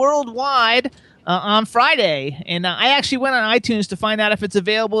available worldwide on Friday. And I actually went on iTunes to find out if it's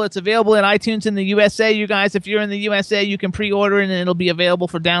available. It's available in iTunes in the USA. You guys, if you're in the USA, you can pre-order it, and it'll be available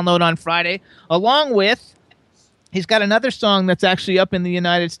for download on Friday. Along with, he's got another song that's actually up in the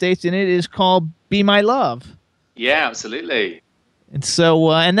United States, and it is called Be My Love. Yeah, absolutely. And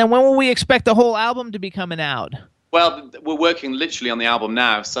so, and then when will we expect the whole album to be coming out? Well, we're working literally on the album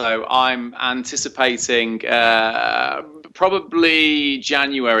now, so I'm anticipating probably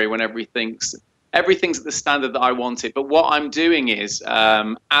January when everything's at the standard that I want it. But what I'm doing is,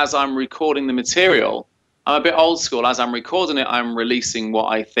 as I'm recording the material, I'm a bit old school. As I'm recording it, I'm releasing what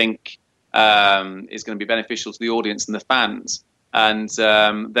I think is going to be beneficial to the audience and the fans. And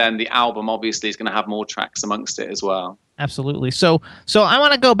then the album obviously is going to have more tracks amongst it as well. Absolutely. So I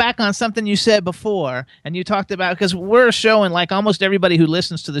want to go back on something you said before, and you talked about, because we're a show, and like almost everybody who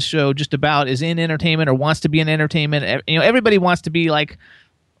listens to the show just about is in entertainment or wants to be in entertainment. You know, everybody wants to be like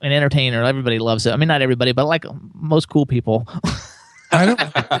an entertainer. Everybody loves it. I mean, not everybody, but like most cool people. I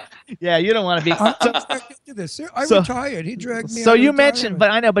don't. Yeah, you don't want to be. I'm to this. I retired. He dragged me. So out of you mentioned, retirement.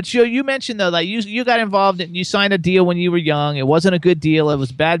 but I know, but you mentioned though that you got involved and you signed a deal when you were young. It wasn't a good deal. It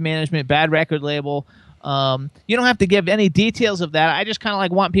was bad management, bad record label. You don't have to give any details of that. I just kind of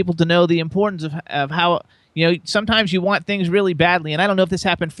like want people to know the importance of how, you know, sometimes you want things really badly. And I don't know if this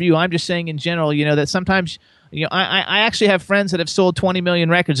happened for you. I'm just saying in general, you know, that sometimes, you know, I actually have friends that have sold 20 million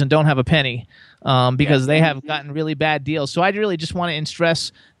records and don't have a penny because they have gotten really bad deals. So I really just want to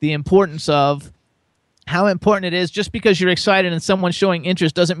stress the importance of how important it is. Just because you're excited and someone's showing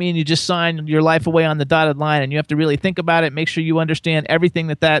interest doesn't mean you just sign your life away on the dotted line, and you have to really think about it, make sure you understand everything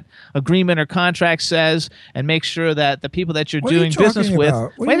that agreement or contract says, and make sure that the people that you're doing business with,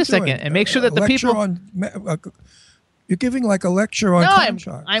 wait a second, and make sure that the people... You're giving like a lecture on contracts.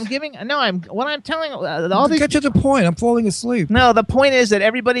 What I'm telling all these... Get to the point. I'm falling asleep. No, the point is that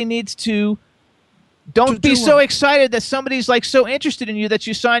everybody needs to... Don't be so excited that somebody's like so interested in you that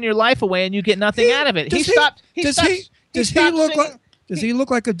you sign your life away and you get nothing out of it. Does he look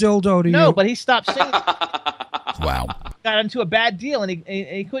like a dildo to you? No, but he stopped singing. Wow. Got into a bad deal and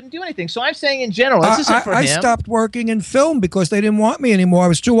he couldn't do anything. So I'm saying in general, this isn't for him. I stopped working in film because they didn't want me anymore. I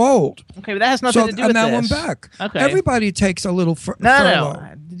was too old. Okay, but that has nothing to do with this. And now I'm back. Okay. Everybody takes a little furlough. No.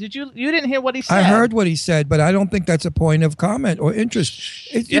 You didn't hear what he said? I heard what he said, but I don't think that's a point of comment or interest.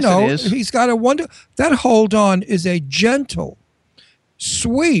 It is. He's got a wonder. That Hold On is a gentle,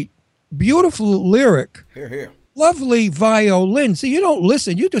 sweet, beautiful lyric. Here. Lovely violin. See, you don't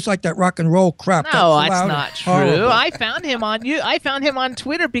listen. You just like that rock and roll crap. No, that's not true. Horrible. I found him on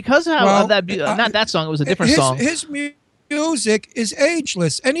Twitter because of how not that song. It was a different song. His music is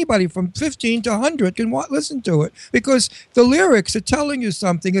ageless. Anybody from 15 to 100 can listen to it because the lyrics are telling you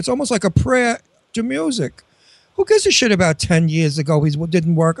something. It's almost like a prayer to music. Who gives a shit about 10 years ago he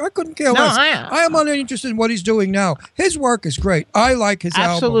didn't work? I couldn't care less. I am uninterested in what he's doing now. His work is great. I like his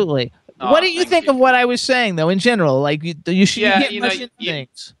album. Absolutely. What do you think of what I was saying, though, in general? Like, you should get much into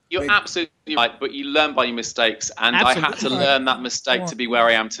things. You're absolutely right, but you learn by your mistakes, and I had to learn that mistake to be where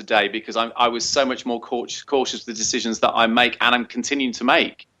I am today because I was so much more cautious with the decisions that I make and I'm continuing to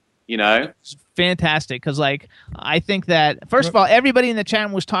make, you know? It's fantastic because, like, I think that, first of all, everybody in the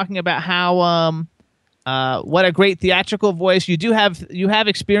chat was talking about how what a great theatrical voice. You have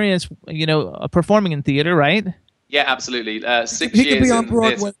experience, you know, performing in theater, right? Yeah, absolutely. 6 years. He could be on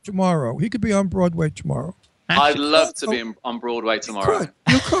Broadway tomorrow. He could be on Broadway tomorrow. I'd love to be on Broadway tomorrow.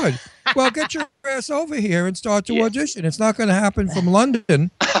 You could. Well, get your ass over here and start to audition. It's not going to happen from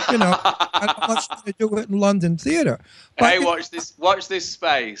London. You know, unless you do it in London theater. But, hey, watch this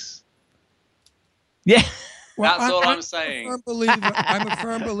space. Yeah. Well, that's all I'm saying. I'm a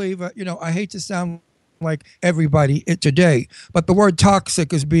firm believer. You know, I hate to sound like everybody today, but the word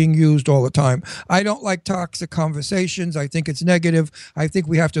toxic is being used all the time. I don't like toxic conversations. I think it's negative. I think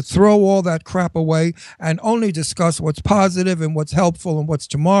we have to throw all that crap away and only discuss what's positive and what's helpful and what's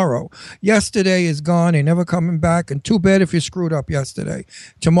tomorrow. Yesterday is gone. Ain't never coming back. And too bad if you screwed up yesterday.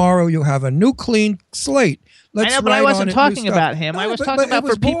 Tomorrow you'll have a new clean slate. I know, but I wasn't talking about him. I was talking about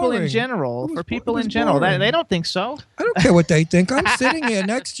for people in general. For people in general. They don't think so. I don't care what they think. I'm sitting here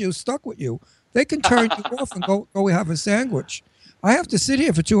next to you, stuck with you. They can turn you off and go have a sandwich. I have to sit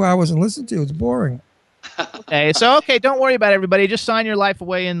here for 2 hours and listen to you. It's boring. Okay, don't worry about everybody. Just sign your life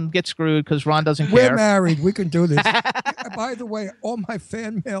away and get screwed because Ron doesn't care. We're married. We can do this. By the way, all my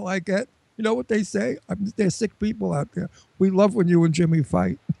fan mail I get, you know what they say? There's sick people out there. We love when you and Jimmy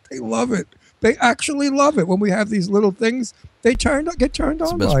fight. They love it. They actually love it. When we have these little things, they get turned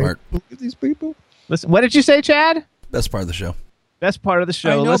on the best by part. these people. Listen, what did you say, Chad? Best part of the show. Best part of the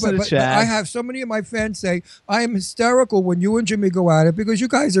show. I know, Listen to but Chad. I have so many of my fans say, I am hysterical when you and Jimmy go at it because you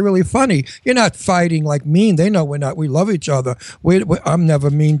guys are really funny. You're not fighting like mean. They know we're not. We love each other. I'm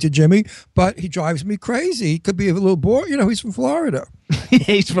never mean to Jimmy, but he drives me crazy. He could be a little bored. You know, he's from Florida.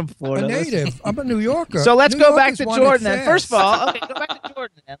 He's from Florida. A native. I'm a New Yorker. So let's New go back Yorkers to want it Jordan then. fast. First of all, okay, go back to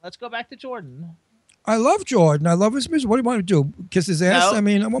Jordan then. Let's go back to Jordan. I love Jordan. I love his music. What do you want to do? Kiss his ass? No, I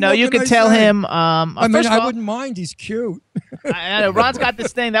mean, no, you could tell him. I mean, first of I all, wouldn't mind. He's cute. I know Ron's got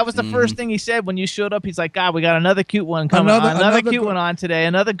this thing. That was the first thing he said when you showed up. He's like, God, we got another cute one coming. Another cute one on today.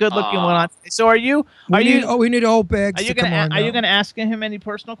 Another good looking one on. So are you? We need old bags. Are you gonna ask him any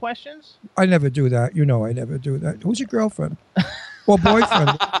personal questions? I never do that. You know, I never do that. Who's your girlfriend or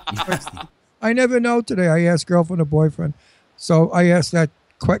boyfriend? I never know today. I ask girlfriend or boyfriend. So I ask that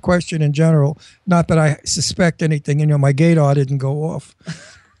question in general. Not that I suspect anything. You know, my gaydar didn't go off,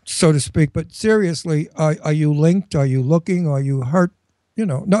 so to speak. But seriously, are you linked? Are you looking? Are you hurt? You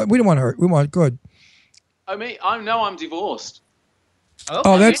know, no, we don't want hurt. We want good. I'm divorced.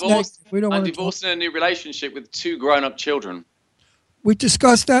 Oh, that's divorced. We don't I'm want divorced in a new relationship with 2 grown-up children. We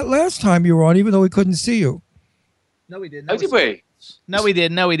discussed that last time you were on, even though we couldn't see you. No, we didn't. Oh, did we? No, we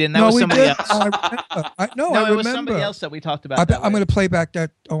didn't. That was somebody else. I it remember. was somebody else that we talked about. I'm going to play back that.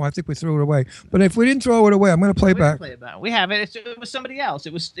 Oh, I think we threw it away. But if we didn't throw it away, I'm going to play back. We have it. It was somebody else.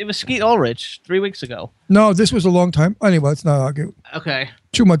 It was Skeet Ulrich 3 weeks ago. No, this was a long time. Anyway, let's not argue. Okay.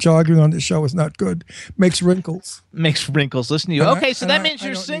 Too much arguing on this show is not good. Makes wrinkles. Listen to you. Okay, so that means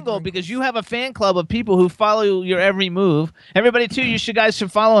you're single because you have a fan club of people who follow your every move. Everybody, too, guys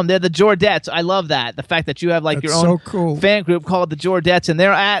should follow them. They're the Jordettes. I love that. The fact that you have your own fan group called the Jordettes, and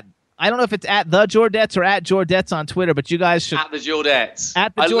they're at. I don't know if it's at the Jordettes or at Jordettes on Twitter, but you guys should at the Jordettes.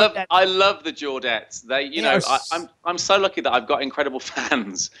 I love the Jordettes. I'm so lucky that I've got incredible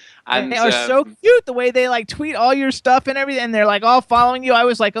fans. And they are so cute the way they tweet all your stuff and everything, and they're all following you. I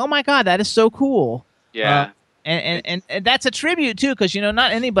was like, oh my God, that is so cool. Yeah. And that's a tribute too, because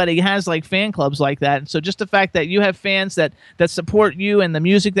not anybody has fan clubs like that. And so just the fact that you have fans that support you and the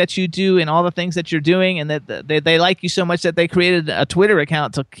music that you do and all the things that you're doing, and that they like you so much that they created a Twitter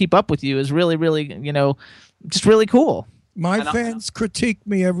account to keep up with you is really, really, just really cool. My fans critique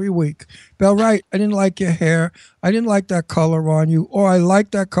me every week. Bell Wright, I didn't like your hair. I didn't like that color on you. Or I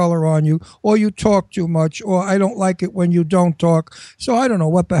like that color on you. Or you talk too much. Or I don't like it when you don't talk. So I don't know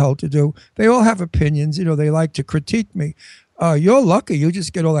what the hell to do. They all have opinions. They like to critique me. You're lucky. You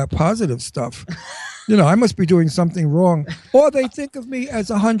just get all that positive stuff. I must be doing something wrong. Or they think of me as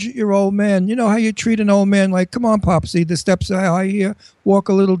a 100-year-old man. You know how you treat an old man like, come on, Popsy, the steps are high here, walk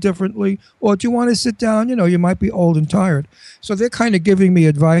a little differently. Or do you want to sit down? You might be old and tired. So they're kind of giving me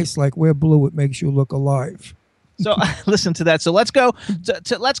advice like, wear blue, it makes you look alive. So listen to that. So let's go.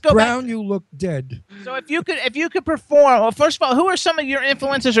 Let's go. Brown, back. You look dead. So if you could perform, well, first of all, who are some of your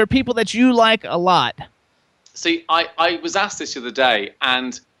influences or people that you like a lot? See, I was asked this the other day,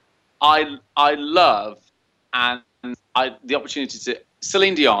 and I love the opportunity to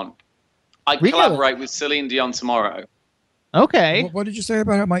Celine Dion. I collaborate with Celine Dion tomorrow. Okay. What did you say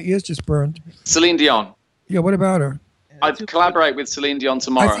about her? My ears just burned. Celine Dion. Yeah, what about her? I collaborate with Celine Dion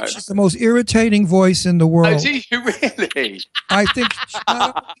tomorrow. I think she's the most irritating voice in the world. Oh, do you really? I think,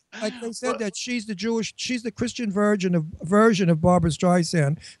 like they said that she's the Christian version of Barbara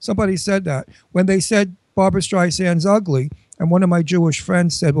Streisand. Somebody said that when they said Barbara Streisand's ugly, and one of my Jewish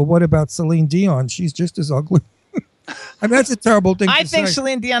friends said, "Well, what about Celine Dion? She's just as ugly." I mean, that's a terrible thing to say. I think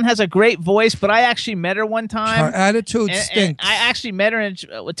Celine Dion has a great voice, but I actually met her one time. Her attitude stinks. I actually met her, and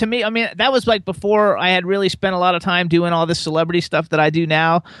to me, I mean, that was before I had really spent a lot of time doing all this celebrity stuff that I do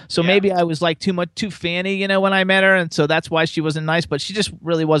now. So maybe I was too fanny, when I met her, and so that's why she wasn't nice. But she just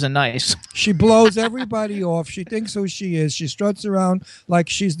really wasn't nice. She blows everybody off. She thinks who she is. She struts around like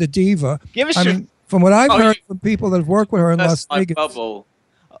she's the diva. From what I've heard from people that have worked with her in Las Vegas. Bubble.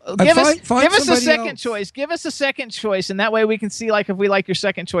 Give us a second choice. Give us a second choice, and that way we can see if we like your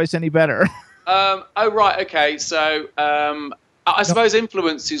second choice any better. Right. Okay. So I suppose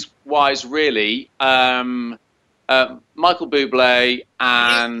influences wise, really, Michael Bublé,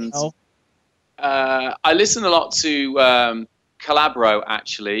 and I listen a lot to Calabro,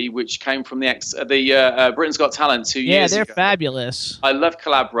 actually, which came from the Britain's Got Talent 2 years ago. Yeah, they're fabulous. I love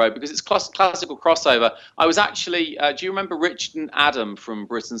Calabro because it's classical crossover. I was actually, do you remember Richard and Adam from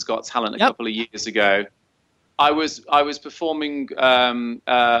Britain's Got Talent a couple of years ago? I was performing an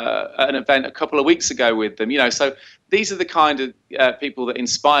event a couple of weeks ago with them. So these are the kind of people that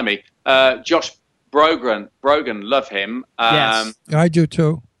inspire me. Josh Brogan, love him. Yes, I do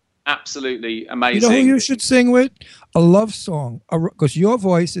too. Absolutely amazing. You know who you should sing with? A love song, because your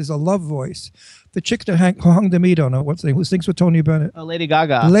voice is a love voice. the chick that hung the meat on her, what's the name, who sings with Tony Bennett? Lady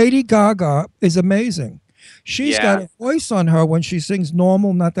Gaga. Lady Gaga is amazing. She's got a voice on her when she sings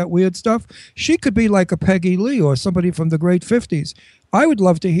normal, not that weird stuff. She could be like a Peggy Lee or somebody from the great 50s. I would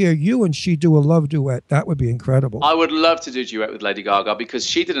love to hear you and she do a love duet. That would be incredible. I would love to do a duet with Lady Gaga because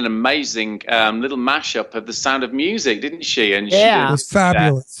she did an amazing little mashup of The Sound of Music, didn't she? And it was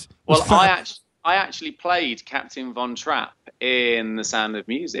fabulous. Well, I actually played Captain Von Trapp in The Sound of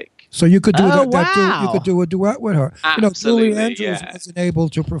Music. So you could do you could do a duet with her. Absolutely, Julie Andrews wasn't able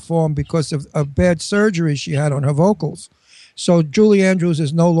to perform because of bad surgery she had on her vocals. So Julie Andrews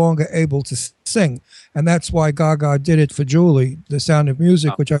is no longer able to sing, and that's why Gaga did it for Julie, The Sound of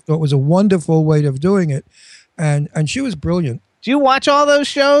Music, which I thought was a wonderful way of doing it, and she was brilliant. Do you watch all those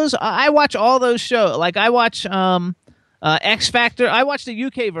shows? I watch all those shows. Like I watch X Factor. I watch the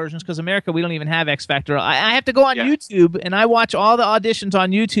UK versions because America, we don't even have X Factor. I have to go on YouTube and I watch all the auditions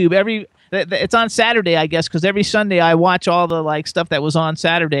on YouTube. It's on Saturday, I guess, because every Sunday I watch all the stuff that was on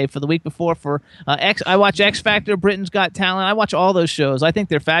Saturday for the week before. For I watch X Factor, Britain's Got Talent. I watch all those shows. I think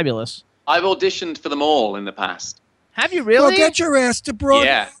they're fabulous. I've auditioned for them all in the past. Have you really? Well, get your ass to Broadway.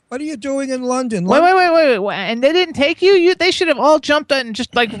 Yeah. What are you doing in London? Wait. And they didn't take you? They should have all jumped on and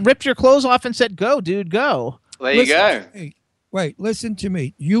just ripped your clothes off and said, "Go, dude, go." There you go. Wait, listen to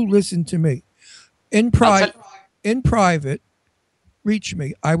me. You listen to me. In private, reach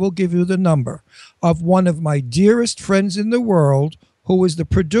me. I will give you the number of one of my dearest friends in the world who is the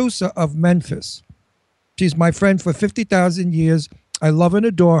producer of Memphis. She's my friend for 50,000 years. I love and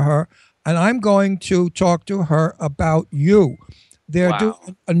adore her. And I'm going to talk to her about you. They're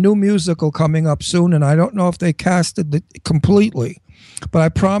doing a new musical coming up soon, and I don't know if they casted it completely. But I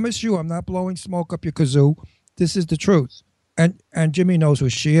promise you, I'm not blowing smoke up your kazoo. This is the truth. And Jimmy knows who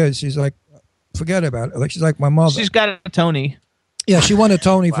she is. She's like, forget about it. She's like my mother. She's got a Tony. Yeah, she won a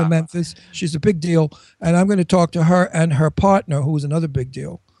Tony for Memphis. She's a big deal. And I'm going to talk to her and her partner, who is another big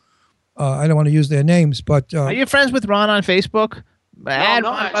deal. I don't want to use their names, but... Are you friends with Ron on Facebook? Add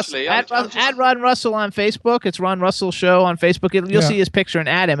Ron Russell on Facebook. It's Ron Russell Show on Facebook. You'll see his picture and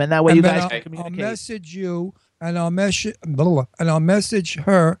add him, and that way you guys can communicate. I'll message you, and I'll message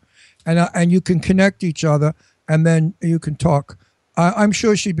her, and you can connect each other, and then you can talk. I'm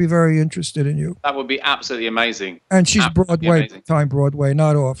sure she'd be very interested in you. That would be absolutely amazing. And she's Broadway, time Broadway,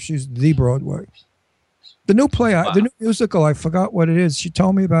 not off. She's the Broadway. The new play, the new musical, I forgot what it is. She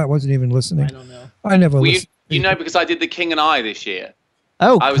told me about it. I wasn't even listening. I don't know. I never listened. You know, because I did The King and I this year.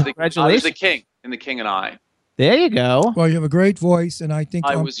 Oh, congratulations. I was the king in The King and I. There you go. Well, you have a great voice, and I think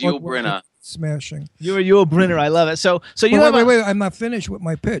I was Yul Brynner. Smashing. You were Yul Brynner. I love it. So you wait. I'm not finished with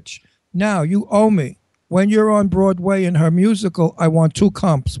my pitch. Now, you owe me. When you're on Broadway in her musical, I want 2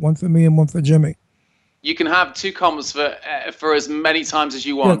 comps, one for me and one for Jimmy. You can have 2 comps for as many times as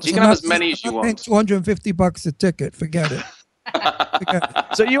you want. You can have as many as you want. $250 a ticket. Forget it.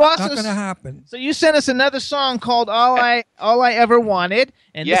 So you also not going to happen. So you sent us another song called "All I Ever Wanted,"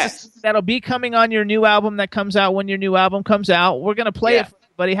 and that'll be coming on your new album that comes out when your new album comes out. We're going to play it for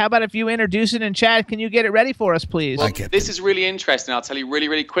everybody. How about if you introduce it in chat? Can you get it ready for us, please? Well, this is really interesting. I'll tell you really,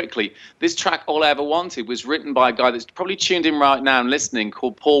 really quickly. This track, "All I Ever Wanted," was written by a guy that's probably tuned in right now and listening,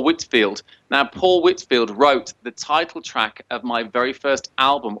 called Paul Whitfield. Now, Paul Whitfield wrote the title track of my very first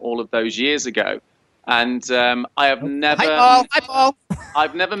album all of those years ago. And I have never... Hi, Paul.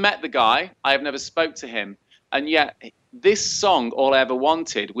 I've never met the guy. I have never spoke to him. And yet, this song, "All I Ever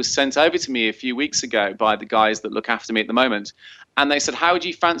Wanted," was sent over to me a few weeks ago by the guys that look after me at the moment. And they said, "How would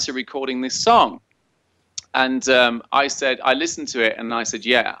you fancy recording this song?" And I said, I listened to it, and I said,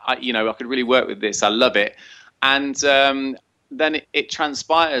 yeah, I could really work with this. I love it. And then it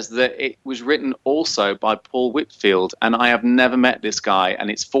transpires that it was written also by Paul Whitfield, and I have never met this guy,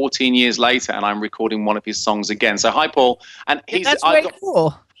 and it's 14 years later, and I'm recording one of his songs again. So hi, Paul. And that's very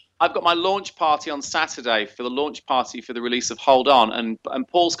cool. I've got my launch party on Saturday for the launch party for the release of Hold On, and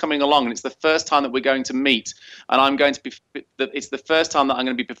Paul's coming along, and it's the first time that we're going to meet, and I'm going to be. It's the first time that I'm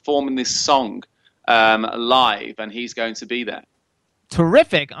going to be performing this song live, and he's going to be there.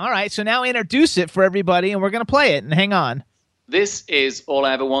 Terrific. All right, so now introduce it for everybody, and we're going to play it. And hang on. This is "All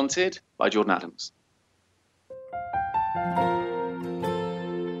I Ever Wanted" by Jordan Adams.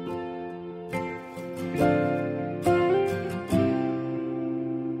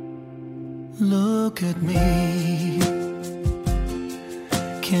 Look at me.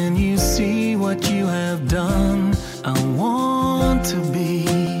 Can you see what you have done? I want to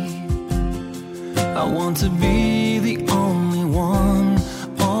be the only one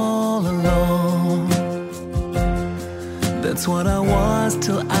all alone. That's what I was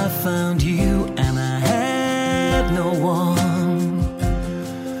till I found you, and I had no one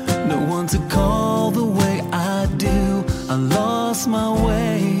to call. my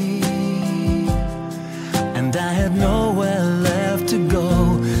way, and I had nowhere left to go.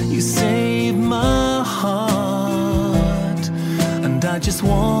 You saved my heart, and I just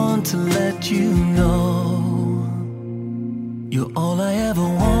want to let you know you're all I ever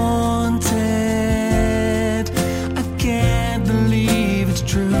wanted. I can't believe it's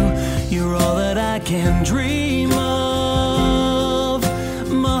true. You're all that I can dream of.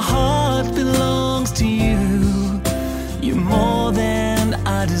 My heart belongs to you. You're more than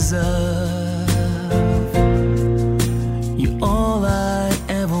I deserve. You're all I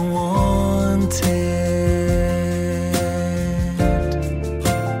ever wanted.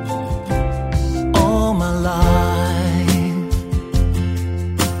 All my life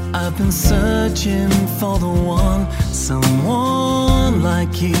I've been searching for the one, someone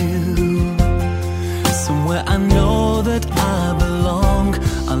like you. Somewhere I know that I belong.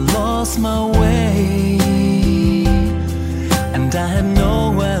 I lost my way, and I had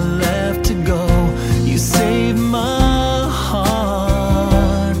nowhere left to go. You saved my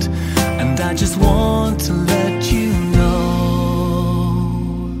heart, and I just want to let you know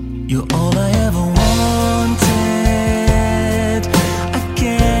you're all I ever wanted. I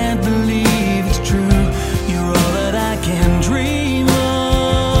can't believe it's true. You're all that I can dream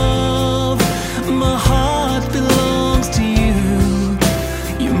of. My heart belongs to you.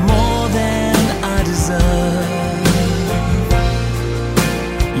 You're more than I deserve.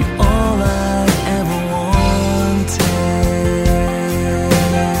 You're all I ever wanted.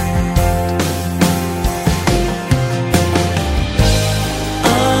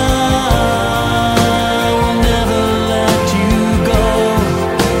 I will never let you go,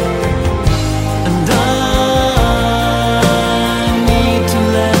 and I need to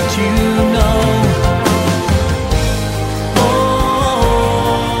let you know.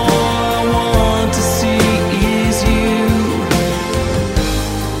 All I want to see is you.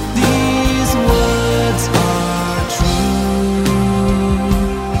 These words are true.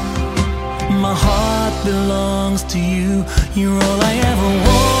 My heart belongs to you. You're all I ever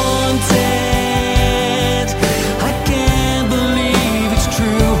wanted. I can't believe it's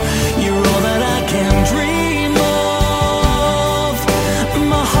true. You're all that I can dream of.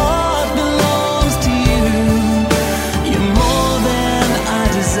 My heart belongs to you. You're more than I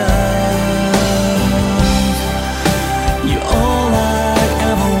deserve. You're all I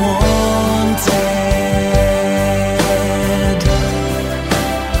ever wanted.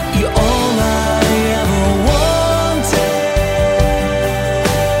 You're all I ever wanted.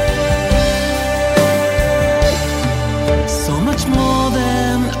 So much more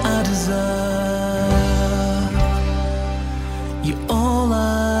than I deserve. You're all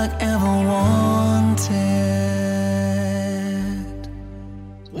I ever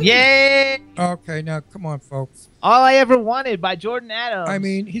wanted. Yay! Okay, now come on, folks. All I Ever Wanted by Jordan Adams. I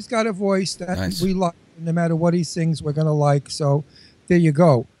mean, he's got a voice that Nice. we like. No matter what he sings, we're going to like. So there you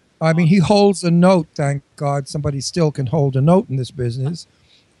go. I mean, he holds a note. Thank God somebody still can hold a note in this business.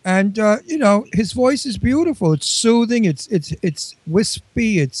 And, you know, his voice is beautiful. It's soothing. It's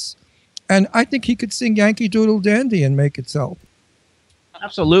wispy. And I think he could sing Yankee Doodle Dandy and make it so.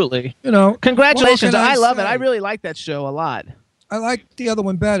 Absolutely. You know, Congratulations. what can I love it. say? I really like that show a lot. I like the other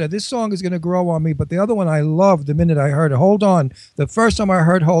one better. This song is going to grow on me, but the other one I loved the minute I heard it. Hold On. The first time I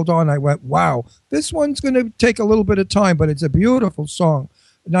heard Hold On, I went, wow, this one's going to take a little bit of time, but it's a beautiful song.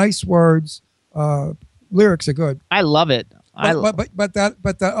 Nice words. Lyrics are good. I love it. But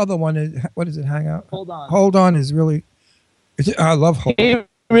that other one is, what is it? Hang Out. Hold On. Hold On is really. I love Hold On. He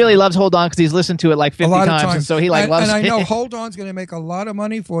really loves Hold On because he's listened to it like 50 A lot of times, and so he like loves and I it. know Hold On's going to make a lot of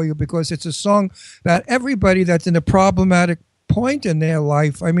money for you because it's a song that everybody that's in a problematic point in their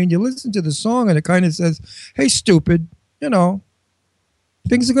life. I mean, you listen to the song and it kind of says, "Hey, stupid, you know,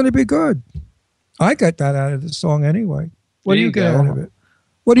 things are going to be good." I got that out of the song anyway. What do you get out of it?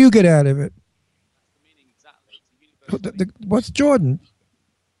 What do you get out of it? What's Jordan?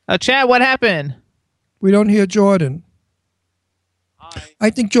 Chad, what happened? We don't hear Jordan. I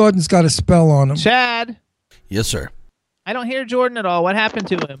think Jordan's got a spell on him. Chad, Yes, sir. I don't hear Jordan at all. What happened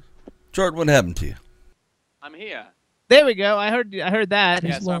to him? Jordan, what happened to you? I'm here. There we go. I heard that.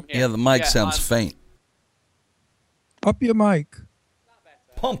 Yes, I'm here. Yeah, the mic Yeah, sounds faint. Up your mic.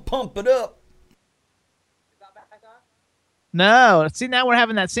 Pump it up. No. See, now we're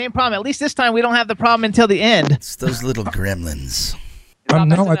having that same problem. At least this time we don't have the problem until the end. It's those little gremlins. No, I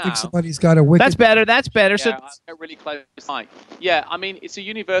better think now? somebody's got a wicked. That's better. That's better. Yeah, I get really close mic. Yeah, I mean, it's a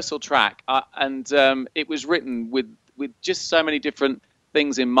universal track, and it was written with just so many different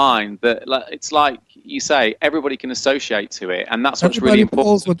things in mind that it's like you say, everybody can associate to it, and that's what's Everybody really important.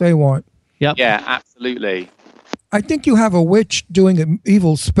 pulls what they want. Yep. Yeah, absolutely. I think you have a witch doing an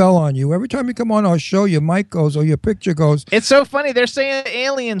evil spell on you. Every time you come on our show, your mic goes or your picture goes. It's so funny. They're saying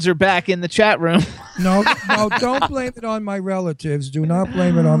aliens are back in the chat room. No, don't blame it on my relatives. Do not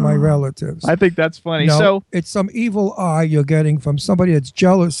blame it on my relatives. I think that's funny. No, So it's some evil eye you're getting from somebody that's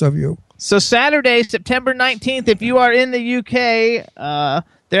jealous of you. So Saturday, September 19th, if you are in the UK,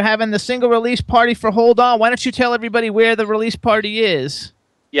 they're having the single release party for Hold On. Why don't you tell everybody where the release party is?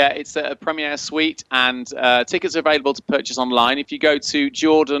 Yeah, it's a premiere suite, and tickets are available to purchase online. If you go to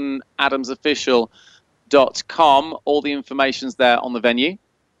jordanadamsofficial.com, all the information's there on the venue.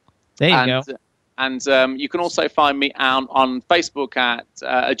 There you go. And you can also find me on Facebook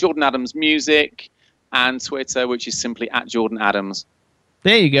at Jordan Adams Music, and Twitter, which is simply at Jordan Adams.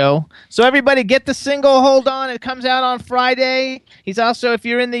 There you go. So everybody get the single Hold On. It comes out on Friday. He's also, if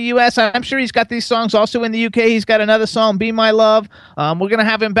you're in the U.S., I'm sure he's got these songs also in the U.K. He's got another song, Be My Love. We're going to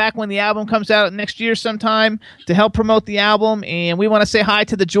have him back when the album comes out next year sometime to help promote the album. And we want to say hi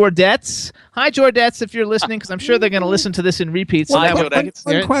to the Jordettes. Hi, Jordettes, if you're listening, because I'm sure they're going to listen to this in repeat. So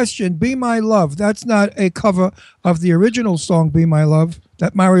One question, Be My Love. That's not a cover of the original song, Be My Love,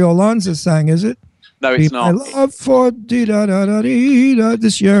 that Mario Lanza sang, is it? No, it's not. My love for this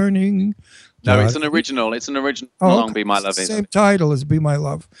yearning. No, it's an original. It's an original song, Be My Love. Same title as Be My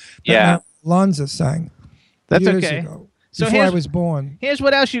Love. Yeah. Lanza sang. That's years okay. ago, So before I was born. Here's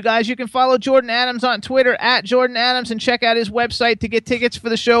what else, you guys. You can follow Jordan Adams on Twitter at Jordan Adams and check out his website to get tickets for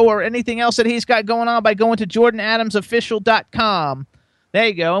the show or anything else that he's got going on by going to jordanadamsofficial.com. There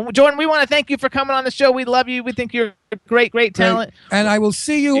you go. And Jordan, we want to thank you for coming on the show. We love you. We think you're a great talent. And I will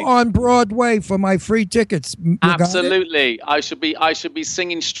see you on Broadway for my free tickets. You Absolutely. I should be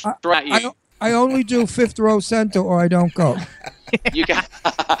singing straight at you. I only do fifth row center or I don't go. You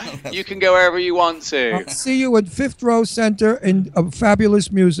can go wherever you want to. I'll see you at fifth row center in a fabulous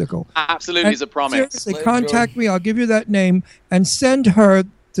musical. Absolutely, is a promise. Seriously, contact me. I'll give you that name and send her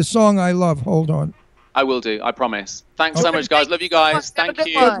the song I love. Hold on. I will do. I promise. Thanks so much, guys. Love you guys. Thank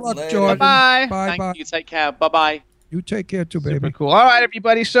you. Good luck, Jordan. Bye. Thank you. Take care. Bye-bye. You take care too, baby. Super cool. All right,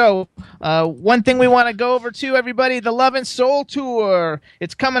 everybody. So one thing we want to go over to everybody, the Love and Soul Tour.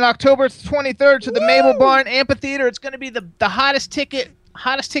 It's coming October 23rd to the Mabel Barn Amphitheater. It's going to be the hottest ticket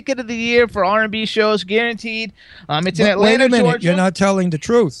of the year for R&B shows, guaranteed. It's in Atlanta, wait a minute. Georgia. You're not telling the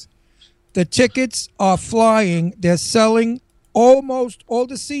truth. The tickets are flying. They're selling. Almost all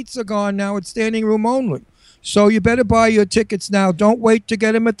the seats are gone now. It's standing room only. So you better buy your tickets now. Don't wait to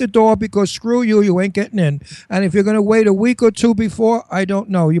get them at the door because screw you, you ain't getting in. And if you're going to wait a week or two before, I don't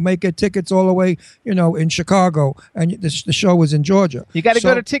know. You may get tickets all the way, in Chicago, and the show is in Georgia. You got to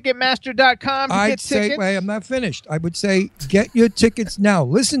go to Ticketmaster.com to get tickets. Wait, I'm not finished. I would say get your tickets now.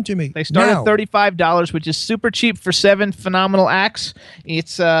 Listen to me. They start at $35, which is super cheap for 7 phenomenal acts.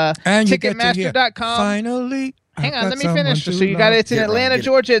 It's Ticketmaster.com. Finally. Hang on, let me finish. So you got it's in Atlanta,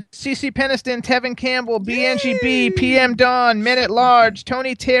 Georgia. CC Peniston, Tevin Campbell, BNGB, PM Dawn, Men at Large,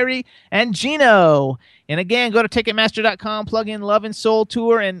 Tony Terry, and Gino. And again, go to Ticketmaster.com, plug in Love and Soul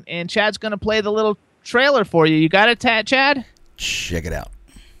Tour, and Chad's going to play the little trailer for you. You got it, Chad? Check it out.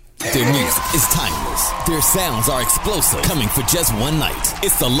 Their music is timeless. Their sounds are explosive, coming for just one night.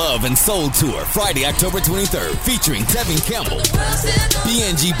 It's the Love and Soul Tour, Friday, October 23rd, featuring Tevin Campbell,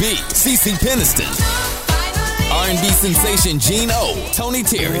 BNGB, CC Peniston, R&B sensation Gene O, Tony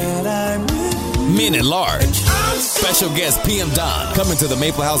Terry, Men at Large, special guest PM Don, coming to the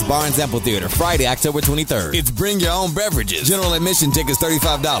Maple House Barnes Amphitheater Friday, October 23rd. It's bring your own beverages. General admission tickets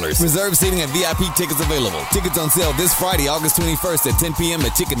 $35. Reserve seating and VIP tickets available. Tickets on sale this Friday, August 21st at 10 p.m.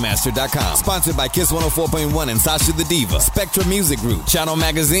 at Ticketmaster.com. Sponsored by Kiss 104.1 and Sasha the Diva, Spectra Music Group, Channel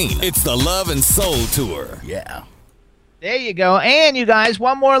Magazine. It's the Love and Soul Tour. Yeah. There you go. And you guys,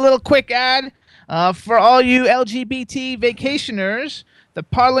 one more little quick ad. For all you LGBT vacationers, the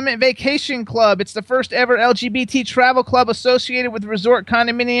Parliament Vacation Club. It's the first ever LGBT travel club associated with Resort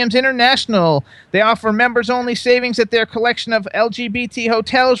Condominiums International. They offer members-only savings at their collection of LGBT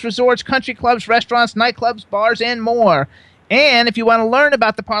hotels, resorts, country clubs, restaurants, nightclubs, bars, and more. And if you want to learn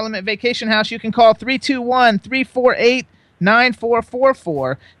about the Parliament Vacation House, you can call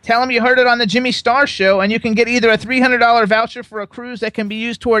 321-348-9444. Tell them you heard it on the Jimmy Star Show, and you can get either a $300 voucher for a cruise that can be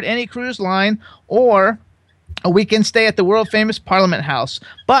used toward any cruise line or a weekend stay at the world-famous Parliament House.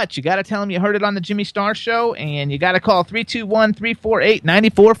 But you got to tell them you heard it on the Jimmy Star Show, and you got to call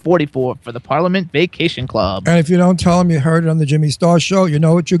 321-348-9444 for the Parliament Vacation Club. And if you don't tell them you heard it on the Jimmy Star Show, you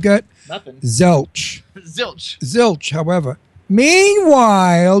know what you get? Nothing. Zilch. Zilch, however.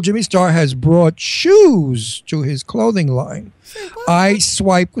 Meanwhile, Jimmy Star has brought shoes to his clothing line. I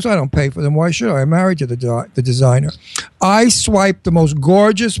swipe, because I don't pay for them. Why should I? I'm married to the designer. I swiped the most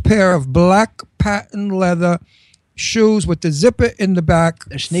gorgeous pair of black patent leather shoes with the zipper in the back.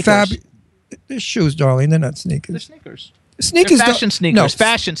 They're sneakers. They're shoes, darling. They're not sneakers. They're sneakers. Sneakers They're fashion don't, sneakers. No,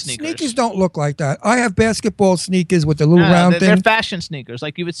 fashion sneakers. Sneakers don't look like that. I have basketball sneakers with the little No, round they're thing. fashion sneakers,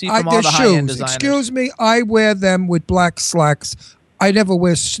 like you would see from all they're the high-end shoes. designers. Excuse me, I wear them with black slacks. I never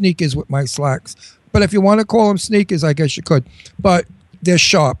wear sneakers with my slacks. But if you want to call them sneakers, I guess you could. But they're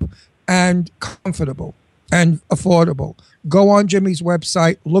sharp and comfortable and affordable. Go on Jimmy's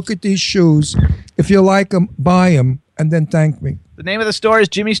website, look at these shoes. If you like them, buy them, and then thank me. The name of the store is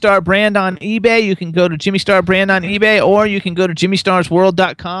Jimmy Star Brand on eBay. You can go to Jimmy Star Brand on eBay, or you can go to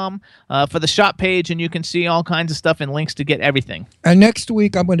JimmyStarsWorld.com for the shop page, and you can see all kinds of stuff and links to get everything. And next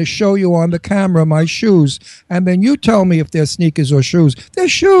week, I'm going to show you on the camera my shoes, and then you tell me if they're sneakers or shoes. They're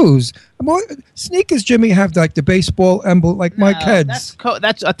shoes. Sneakers, Jimmy, have like the baseball emblem, like Mike Heads.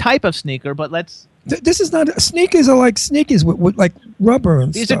 That's a type of sneaker, but let's... This is not sneakers are like sneakers with like rubber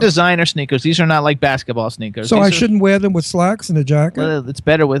and These stuff. are designer sneakers. These are not like basketball sneakers. So These I are- shouldn't wear them with slacks and a jacket. It's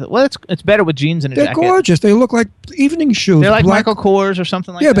better with it's better with jeans and a They're jacket. gorgeous. They look like evening shoes. They're like Black- Michael Kors or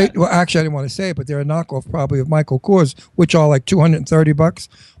something like yeah, that. well, actually, I didn't want to say it, but they're a knockoff probably of Michael Kors, which are like $230.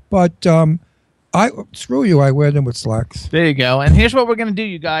 But screw you. I wear them with slacks. There you go. And here's what we're going to do,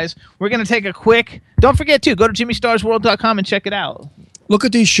 you guys. We're going to take a quick... Don't forget, too, go to JimmyStarsWorld.com and check it out. Look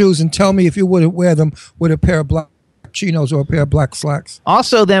at these shoes and tell me if you wouldn't wear them with a pair of black chinos or a pair of black slacks.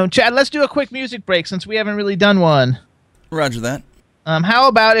 Also, then, Chad, let's do a quick music break since we haven't really done one. Roger that. How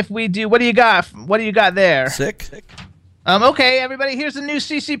about if we do... What do you got? What do you got there? Sick. Okay, everybody, here's the new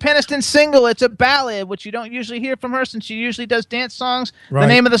CeCe Peniston single. It's a ballad, which you don't usually hear from her since she usually does dance songs. Right. The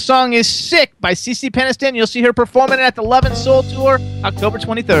name of the song is Sick by CeCe Peniston. You'll see her performing it at the Love and Soul Tour, October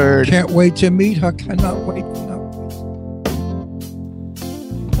 23rd. Can't wait to meet her. Cannot wait. Cannot wait.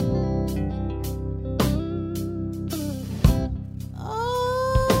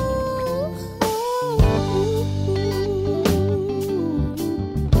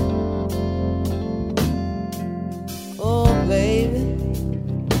 Oh, baby.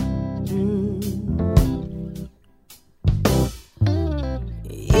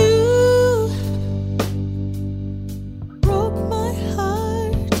 You broke my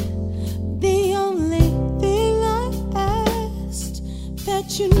heart. The only thing I asked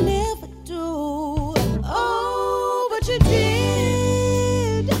that you never do. Oh, but you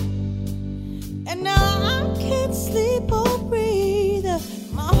did. And now I can't sleep or breathe.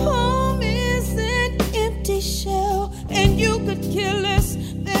 My home is an empty shell, and you could care less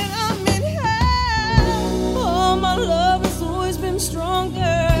that I'm in hell. Oh, my love has always been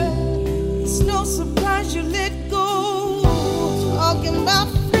stronger. It's no surprise you let go. Talking about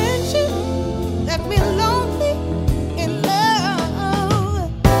friendship, left me lonely in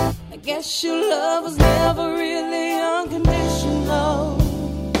love. I guess your love was never really unconditional.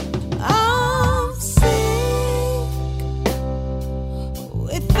 I'm sick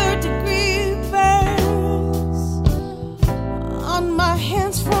with third-degree burns on my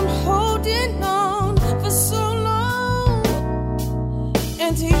hands from holding on for so long.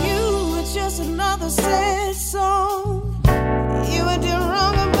 And to you, it's just another sad song. You were doing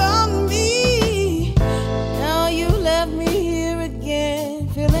wrong about me. Now you left me here again,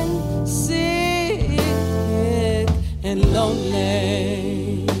 feeling sick and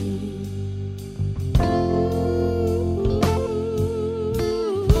lonely.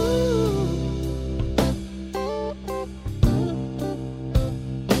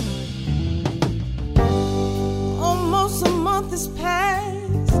 Almost a month has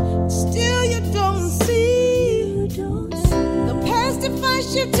passed, still you don't see the past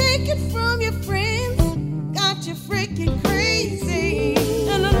advice you've taken from your friends got you freaking crazy.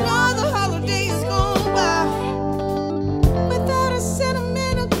 And another holiday is gone by without a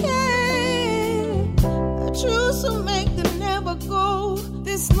sentimental care. A truce will make them never go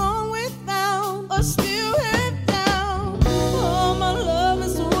this long without a still head down. Oh, my love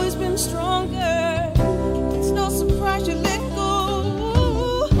has always been stronger. It's no surprise you let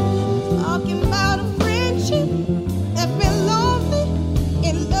go. Talking about a friendship that been lonely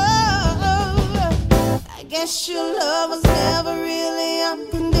in love. I guess your love was never really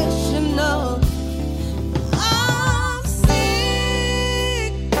unconditional. I'm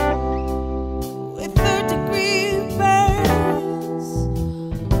sick with third-degree burns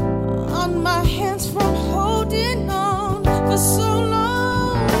on my hands from holding on for so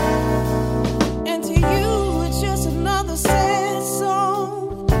long. And to you, it's just another sad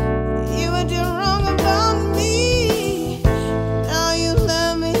song. You were doing wrong about me. Now you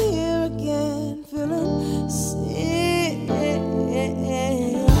left me here again, feeling sick and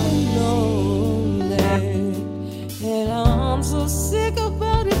lonely. And I'm so sick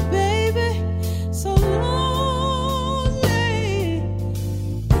about it, baby. So lonely.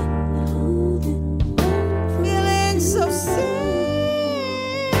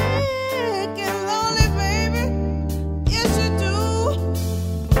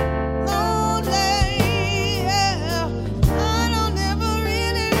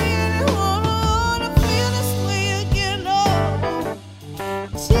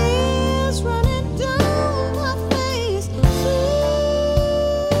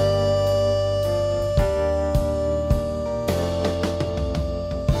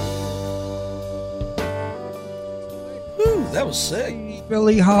 That was sick.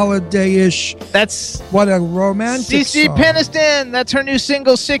 Billie Holiday-ish. That's what a romantic CeCe song. Peniston. That's her new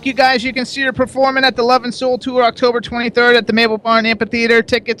single, Sick. You guys, you can see her performing at the Love and Soul Tour October 23rd at the Maple Barn Amphitheater.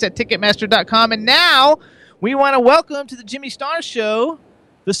 Tickets at Ticketmaster.com. And now we want to welcome to the Jimmy Star Show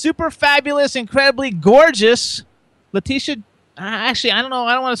the super fabulous, incredibly gorgeous Leticia. Actually, I don't know.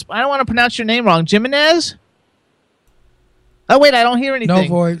 I don't want to pronounce your name wrong. Jimenez? Oh, wait, I don't hear anything. No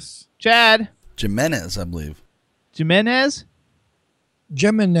voice. Chad? Jimenez, I believe. Jimenez?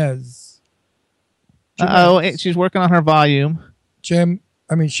 Jimenez. Uh-oh, she's working on her volume. Chad,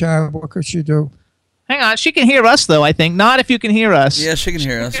 what could she do? Hang on, she can hear us, though, I think. Not if you can hear us. Yeah, she can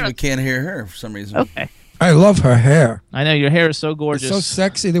hear us. We can't hear her for some reason. Okay. I love her hair. I know, your hair is so gorgeous. It's so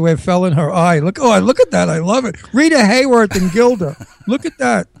sexy the way it fell in her eye. Look at that. I love it. Rita Hayworth and Gilda. Look at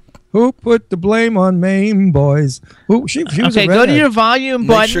that. Who put the blame on Maine boys? She was okay, a go to your volume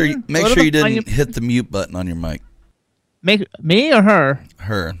button. Make sure you didn't hit the mute button on your mic. Me or her?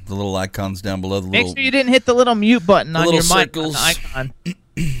 Her. The little icons down below. Make sure you didn't hit the little mute button on your mic. Circles, icon.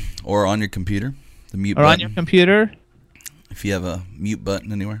 Or on your computer. The mute or button. on your computer. If you have a mute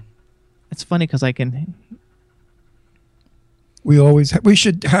button anywhere. It's funny because I can... We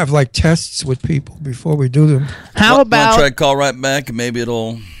should have like tests with people before we do them. How about... try to call right back and maybe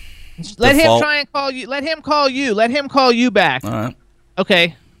it'll... Let him try and call you. Let him call you. Let him call you back. All right.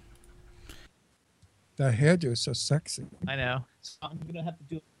 Okay. That hairdo is so sexy. I know. So I'm going to have to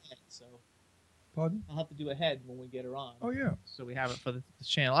do it ahead. So. Pardon? I'll have to do it ahead when we get her on. Oh, yeah. So we have it for the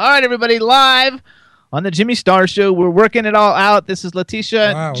channel. All right, everybody, live on the Jimmy Star Show. We're working it all out. This is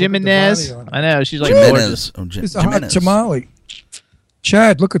Leticia Jimenez. I know. She's like gorgeous. She's a hot tamale.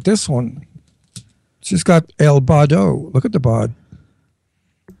 Chad, look at this one. She's got El Bado. Look at the bod.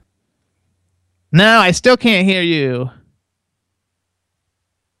 No, I still can't hear you.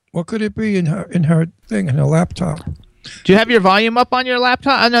 What could it be in her thing, in her laptop? Do you have your volume up on your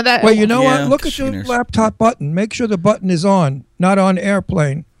laptop? I know that. Well, you know what? Look at your laptop button. Make sure the button is on, not on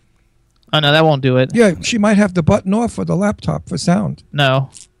airplane. Oh, no, that won't do it. Yeah, she might have the button off for the laptop for sound. No.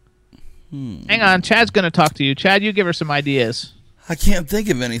 Hang on. Chad's going to talk to you. Chad, you give her some ideas. I can't think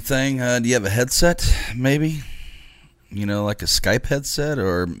of anything. Do you have a headset, maybe? You know, like a Skype headset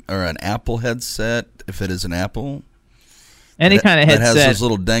or an Apple headset, if it is an Apple. Any kind of headset. That has those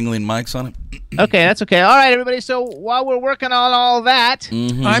little dangling mics on it. Okay, that's okay. All right, everybody. So while we're working on all that,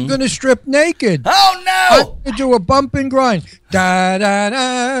 I'm going to strip naked. Oh, no! I'm going to do a bump and grind.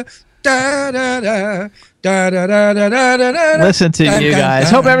 Da-da-da, da-da-da. Listen to you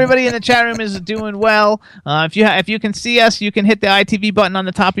guys. Hope everybody in the chat room is doing well. If you can see us, you can hit the ITV button on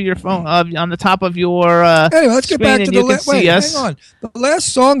the top of your phone, on the top of your anyway, let's get back to the wait, hang on. The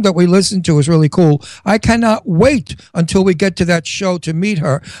last song that we listened to was really cool. I cannot wait until we get to that show to meet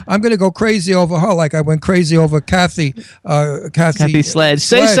her. I'm going to go crazy over her like I went crazy over Kathy Sledge.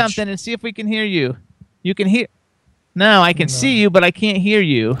 Say something and see if we can hear you. You can hear. No, I can see you, but I can't hear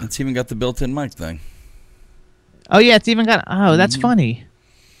you. It's even got the built-in mic thing. Oh, yeah, it's even got... Oh, that's funny.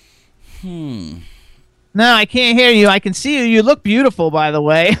 No, I can't hear you. I can see you. You look beautiful, by the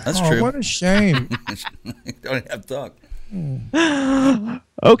way. That's true. What a shame. Don't have to talk.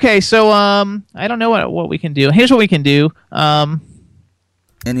 Okay, so I don't know what we can do. Here's what we can do.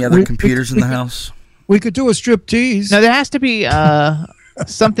 Any other computers in the house? We could do a strip tease. No, there has to be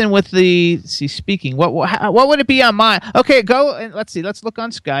something with the... See, speaking. What would it be on mine? Okay, go and let's see. Let's look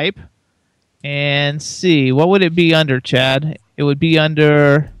on Skype. And see, what would it be under, Chad? It would be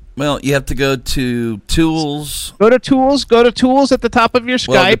under... Well, you have to go to Tools. Go to Tools at the top of your Skype.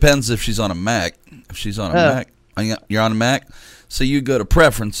 Well, it depends if she's on a Mac. If she's on a Mac, you're on a Mac. So you go to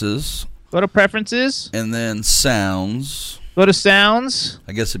Preferences. Go to Preferences. And then Sounds. Go to Sounds.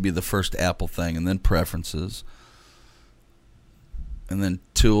 I guess it'd be the first Apple thing. And then Preferences. And then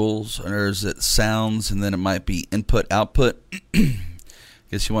Tools. Or is it Sounds? And then it might be Input, Output.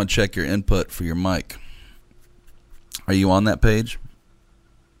 Guess you want to check your input for your mic. Are you on that page?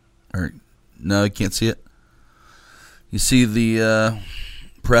 Or no, you can't see it? You see the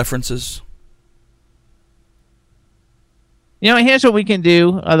preferences? You know, here's what we can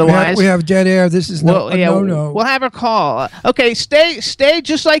do. Otherwise, we have dead air. This is no. We'll have her call. Okay, stay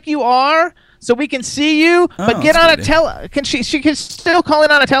just like you are, so we can see you. But get on a Can she can still call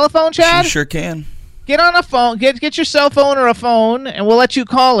in on a telephone, Chad? She sure can. Get on a phone. Get your cell phone or a phone, and we'll let you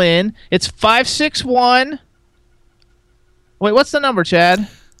call in. It's 561. Wait, what's the number, Chad?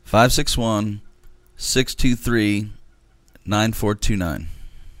 561-623-9429.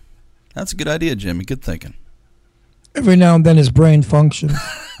 That's a good idea, Jimmy. Good thinking. Every now and then his brain functions.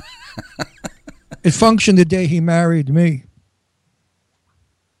 It functioned the day he married me.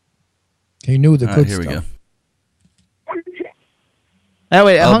 He knew the good here stuff. We go. Oh,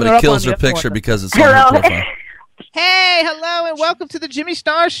 wait, I hung but her it up kills on her the other picture one. because it's on her Hello. profile. Hey, hello, and welcome to the Jimmy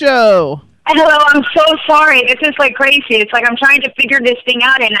Star Show. Hello, I'm so sorry. This is like crazy. It's like I'm trying to figure this thing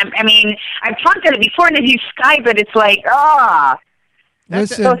out, and I've talked to it before, and then you Skype it. It's like,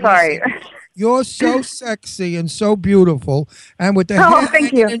 Listen, so sorry. You're so sexy and so beautiful, and with the Oh, hair thank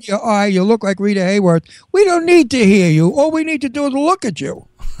hanging you. in your eye, you look like Rita Hayworth. We don't need to hear you. All we need to do is look at you.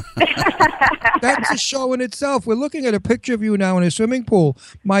 That's a show in itself. We're looking at a picture of you now in a swimming pool.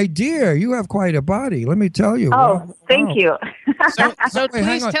 My dear, you have quite a body. Let me tell you. Oh, thank you. So Wait, hang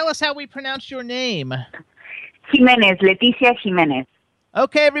please on. tell us how we pronounce your name. Jimenez, Leticia Jimenez.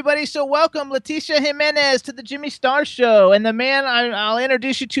 Okay, everybody, so welcome Leticia Jimenez to the Jimmy Star Show. And the man I'll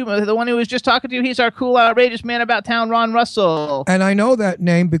introduce you to, the one who was just talking to you, he's our cool, outrageous man about town, Ron Russell. And I know that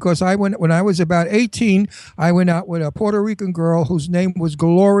name because when I was about 18, I went out with a Puerto Rican girl whose name was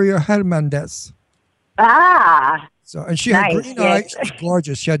Gloria Jimenez. Ah. So, and she had Nice, green yes. eyes. She was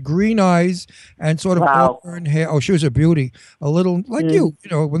gorgeous. She had green eyes and sort of Wow. auburn hair. Oh, she was a beauty. A little like you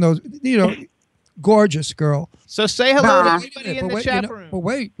know, when those, gorgeous girl. So say hello to Now, everybody in but the wait, chat room. But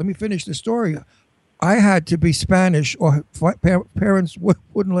wait, let me finish the story. I had to be Spanish, or parents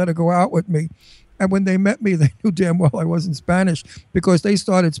wouldn't let her go out with me. And when they met me, they knew damn well I wasn't Spanish because they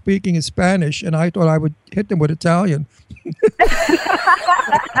started speaking in Spanish, and I thought I would hit them with Italian.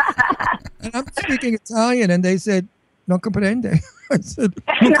 And I'm speaking Italian, and they said, "No comprende." I said,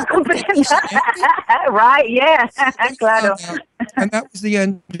 No comprendo. Right, yeah. Claro. and that was the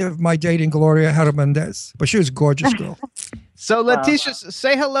end of my dating Gloria Jimenez. But she was a gorgeous girl. So Leticia,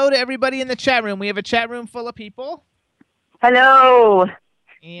 say hello to everybody in the chat room. We have a chat room full of people. Hello.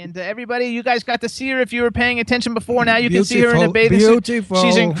 And everybody, you guys got to see her if you were paying attention before. Now you can see her in a Beautiful, bathing suit. beautiful.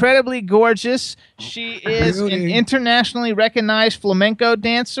 She's incredibly gorgeous. She is an Beauty. internationally recognized flamenco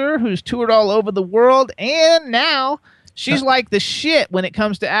dancer who's toured all over the world. And now she's like the shit when it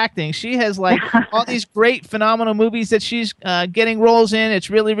comes to acting. She has like all these great, phenomenal movies that she's getting roles in.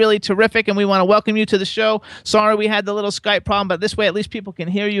 It's really, really terrific. And we want to welcome you to the show. Sorry we had the little Skype problem, but this way at least people can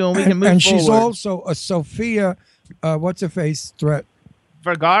hear you and we can move And forward. she's also a Sophia, what's-her-face threat.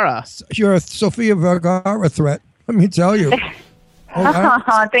 Vergara. You're a Sophia Vergara threat, let me tell you.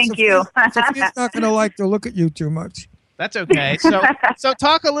 Thank you. Sophia's not going to like to look at you too much. That's okay. So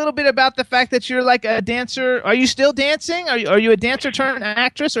talk a little bit about the fact that you're like a dancer. Are you still dancing? Are you a dancer turned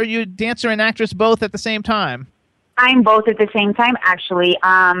actress, or are you a dancer and actress both at the same time? I'm both at the same time, actually.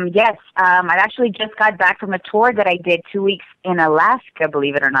 Yes, I actually just got back from a tour that I did 2 weeks in Alaska,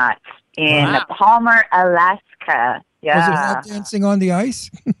 believe it or not, in Palmer, Alaska. Yeah. Was it hot dancing on the ice?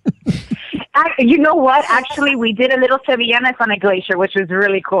 You know what? Actually, we did a little sevillanas on a glacier, which was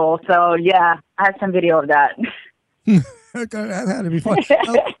really cool. So, yeah, I have some video of that. That had to be fun.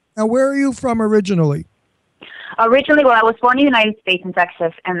 Now, where are you from originally? Originally, well, I was born in the United States in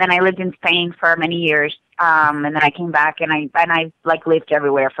Texas, and then I lived in Spain for many years. And then I came back, and I like lived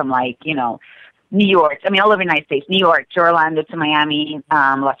everywhere from New York. I mean, all over the United States. New York to Orlando to Miami,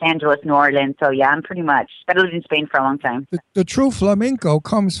 Los Angeles, New Orleans. So, yeah, I'm pretty much. But I lived in Spain for a long time. The true flamenco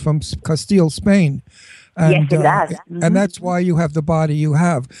comes from Castile, Spain. And, yes, it does. And that's why you have the body you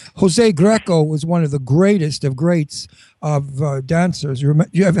have. Jose Greco was one of the greatest of greats of dancers. Have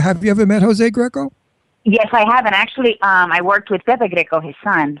you ever met Jose Greco? Yes, I have. And actually, I worked with Pepe Greco, his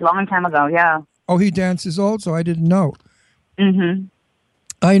son, a long time ago, yeah. Oh, he dances also? I didn't know. Mm-hmm.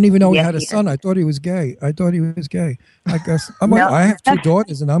 I didn't even know he Yes, had a he son. is. I thought he was gay. I guess. No. I have 2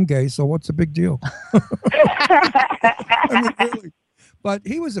 daughters and I'm gay, so what's the big deal? I mean, really. But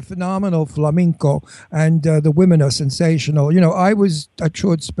he was a phenomenal flamenco, and the women are sensational. I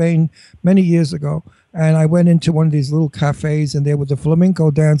toured Spain many years ago, and I went into one of these little cafes, and there were the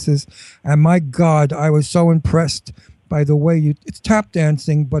flamenco dances, and my God, I was so impressed by the way it's tap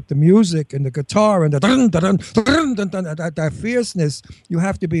dancing, but the music and the guitar and the that fierceness, you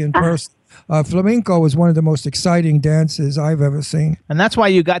have to be in person. Flamenco is one of the most exciting dances I've ever seen. And that's why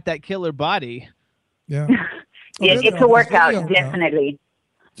you got that killer body. Yeah. It's a workout, definitely.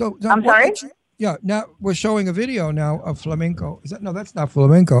 So I'm sorry? Yeah, now we're showing a video now of flamenco. No, that's not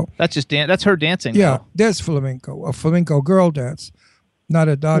flamenco. That's just that's her dancing. Yeah, though. there's flamenco, a flamenco girl dance, not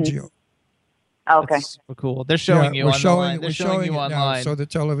adagio. Okay. That's super cool. They're showing you we're online. We're showing you it online. now, so the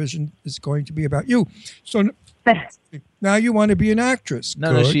television is going to be about you. So now you want to be an actress.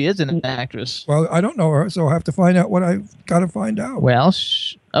 No, Good. she isn't an actress. Well, I don't know her, so I have to find out what I've got to find out. Well,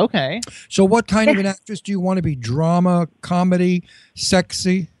 okay. So what kind of an actress do you want to be? Drama, comedy,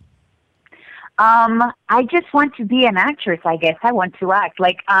 sexy? I just want to be an actress, I guess. I want to act.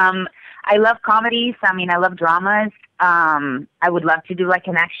 I love comedies. I mean, I love dramas. I would love to do like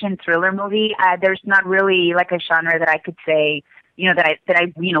an action thriller movie. There's not really like a genre that I could say, that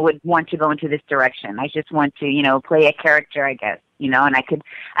I would want to go into this direction. I just want to play a character, I guess, and I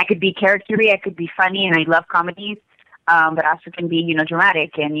could be charactery, I could be funny, and I love comedies, but also can be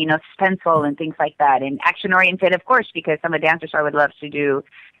dramatic and suspenseful and things like that, and action oriented, of course, because I'm a dancer, so I would love to do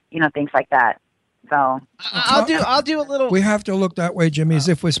things like that. So I'll do a little. We have to look that way, Jimmy, as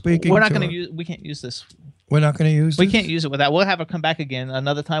if we're speaking. We're not going to use. We can't use this. We're not going to use. We can't use it with that. We'll have her come back again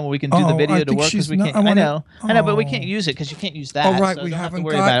another time where we can do the video to work because we can't. I know, but we can't use it because you can't use that. Oh right, so we don't haven't have to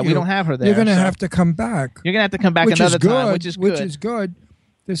worry got about it. you. We don't have her there. You're going to have to come back. You're going to have to come back another time, which is good. Which is good.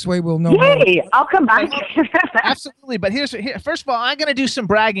 This way we'll know. Yay! I'll come back. Absolutely, but first of all, I'm going to do some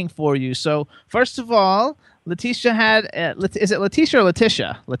bragging for you. So first of all, Leticia had. Is it Leticia or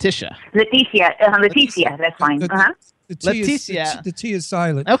Leticia? Leticia. Leticia. That's fine. Leticia. The T is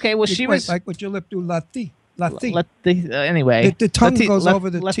silent. Okay, well she was like what your lip do. Anyway, the tongue goes over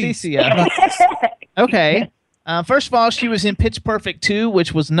the Leticia. Okay. First of all, she was in Pitch Perfect 2,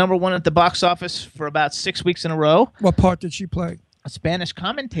 which was #1 at the box office for about 6 weeks in a row. What part did she play? A Spanish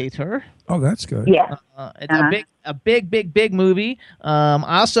commentator. Oh, that's good. Yeah. It's a big movie.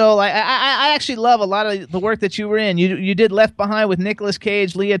 Also, I actually love a lot of the work that you were in. You did Left Behind with Nicolas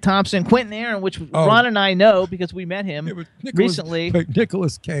Cage, Leah Thompson, Quentin Aaron, which Ron and I know because we met him recently.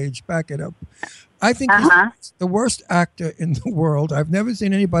 Nicolas Cage, back it up. I think he's the worst actor in the world. I've never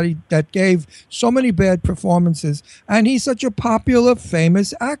seen anybody that gave so many bad performances, and he's such a popular,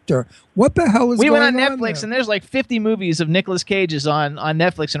 famous actor. What the hell is going on? We went on Netflix, and there's like 50 movies of Nicolas Cage's on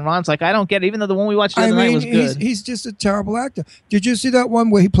Netflix, and Ron's like, I don't get it, even though the one we watched the other night was good. He's just a terrible actor. Did you see that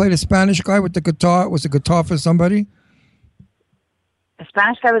one where he played a Spanish guy with the guitar? Was a guitar for somebody? A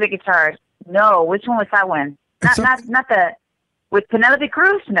Spanish guy with a guitar? No. Which one was that one? Not the with Penelope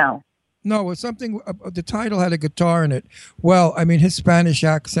Cruz? No. No, it's something. The title had a guitar in it. Well, I mean, his Spanish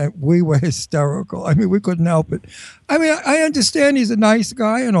accent, we were hysterical. I mean, we couldn't help it. I mean, I understand he's a nice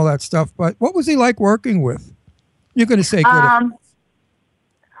guy and all that stuff, but what was he like working with? You're going to say good.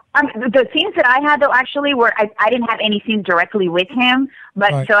 The scenes that I had, though, actually were I didn't have any scenes directly with him,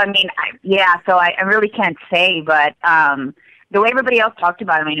 but right. So I mean, so I really can't say, but the way everybody else talked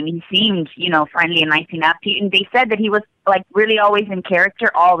about him, I mean, he seemed friendly and nice enough. And they said that he was like really always in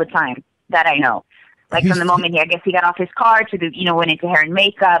character all the time. That I know. Like from the moment I guess he got off his car to went into hair and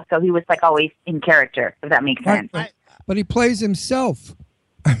makeup, so he was like always in character, if that makes sense. But he plays himself.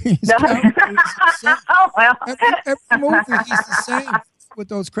 I mean, oh, well. every movie he's the same with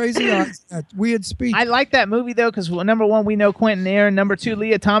those crazy eyes, that weird speech. I like that movie though because #1 we know Quentin Aaron, #2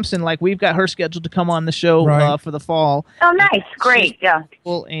 Leah Thompson. Like we've got her scheduled to come on the show for the fall. Oh, nice, great, yeah.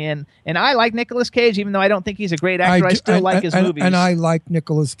 Cool. And I like Nicolas Cage, even though I don't think he's a great actor. I still like his movies. And I like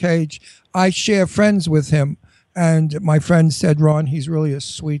Nicolas Cage. I share friends with him. And my friend said, Ron, he's really a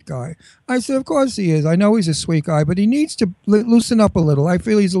sweet guy. I said, of course he is. I know he's a sweet guy, but he needs to loosen up a little. I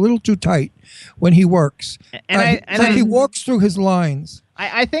feel he's a little too tight when he works. He walks through his lines.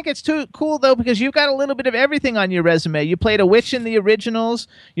 I think it's too cool, though, because you've got a little bit of everything on your resume. You played a witch in the originals.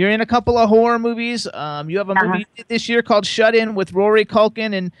 You're in a couple of horror movies. You have a movie you did this year called Shut In with Rory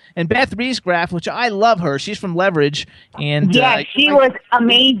Culkin and Beth Riesgraf, which I love her. She's from Leverage. And she was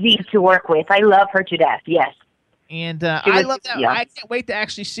amazing to work with. I love her to death, yes. And I love that. Yeah. I can't wait to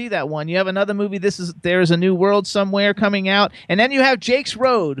actually see that one. You have another movie, There's a New World Somewhere, coming out. And then you have Jake's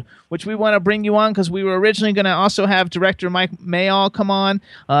Road, which we want to bring you on because we were originally going to also have director Mike Mayall come on.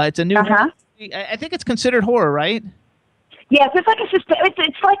 It's a new movie. I think it's considered horror, right? Yes, it's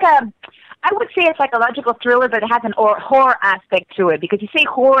like I would say a psychological thriller, but it has an horror aspect to it because you say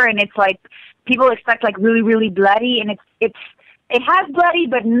horror and it's like people expect like really, really bloody, and it has bloody,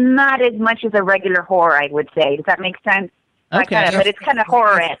 but not as much as a regular horror, I would say. Does that make sense? Okay. But it's kind of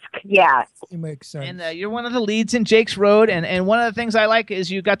horror-esque, yeah. It makes sense. And you're one of the leads in Jake's Road, and one of the things I like is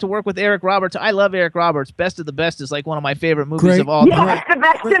you got to work with Eric Roberts. I love Eric Roberts. Best of the Best is like one of my favorite movies of all time. Yes, the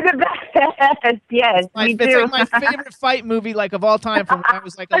best of the best. Yes, me too. It's like my favorite fight movie of all time from when I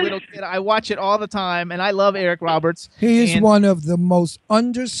was like a little kid. I watch it all the time, and I love Eric Roberts. He is one of the most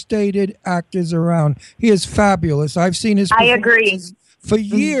understated actors around. He is fabulous. I've seen his I agree. For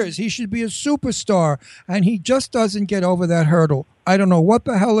years, he should be a superstar, and he just doesn't get over that hurdle. I don't know what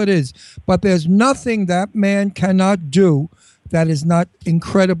the hell it is, but there's nothing that man cannot do that is not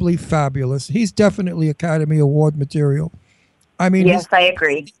incredibly fabulous. He's definitely Academy Award material. I mean, yes, I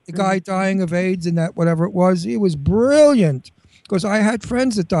agree. The guy dying of AIDS and that whatever it was, he was brilliant because I had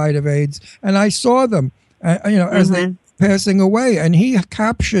friends that died of AIDS, and I saw them, as they passing away, and he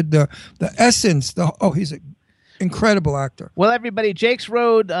captured the essence. Incredible actor. Well, everybody, Jake's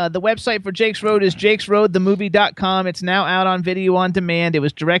Road, the website for Jake's Road is jakesroadthemovie.com. It's now out on video on demand. It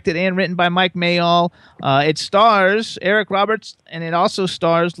was directed and written by Mike Mayall. It stars Eric Roberts, and it also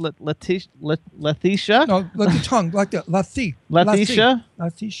stars Leticia. No, let the tongue, like that. Leticia? Leticia.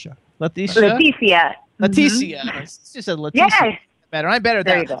 Leticia. Leticia. It's just a Leticia. Yes. Better. I'm better at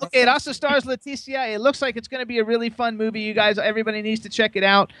There you that. go. Okay, it also stars Leticia. It looks like it's going to be a really fun movie. You guys, everybody needs to check it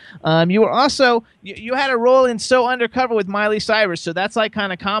out. You were also, you had a role in So Undercover with Miley Cyrus, so that's like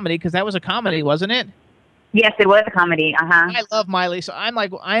kind of comedy, because that was a comedy, wasn't it? Yes, it was a comedy. I love Miley. So I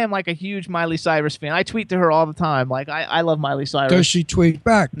am like a huge Miley Cyrus fan. I tweet to her all the time. Like I love Miley Cyrus. Does she tweet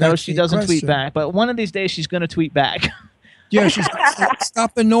back? No, That's she the doesn't tweet question. back. But one of these days, she's going to tweet back. Yeah, she's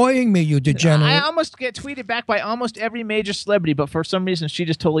stop annoying me, you degenerate. I almost get tweeted back by almost every major celebrity, but for some reason, she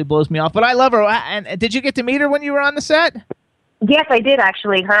just totally blows me off. But I love her. And did you get to meet her when you were on the set? Yes, I did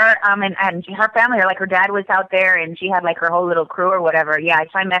actually. Her and her family, or like her dad was out there, and she had like her whole little crew or whatever. Yeah,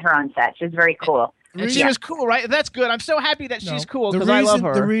 I met her on set. She was very cool. And she was cool, right? That's good. I'm so happy that she's cool The because I love reason-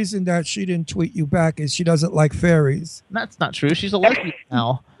 her. The reason that she didn't tweet you back is she doesn't like fairies. That's not true. She's a lesbian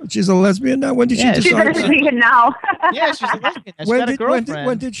now. She's a lesbian now? When did she She's decide a that? lesbian now. Yeah, she's a lesbian. She's When got a did- girlfriend.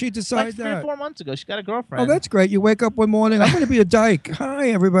 when did she decide like 3 that? or 4 months ago. She got a girlfriend. Oh, that's great. You wake up one morning, I'm going to be a dyke.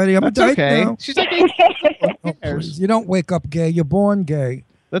 Hi, everybody. I'm That's a dyke okay. now. She's like, Oh, please. You don't wake up gay. You're born gay.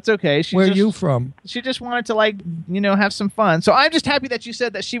 that's okay. Where are you from? She just wanted to have some fun. So I'm just happy that you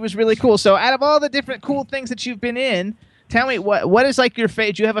said that she was really cool. So out of all the different cool things that you've been in, tell me what is like your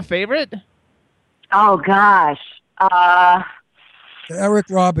favorite? Do you have a favorite? Oh gosh. The Eric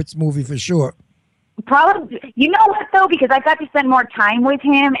Roberts movie for sure. Probably. You know what though? Because I got to spend more time with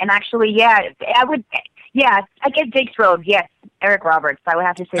him, and actually, I guess Jake's Road. Yes, Eric Roberts. I would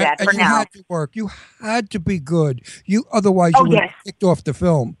have to say that And for you now. had to work. You had to be good. Otherwise you would have yes. kicked off the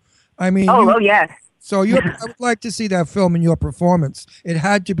film. I mean, yes. So I would like to see that film in your performance. It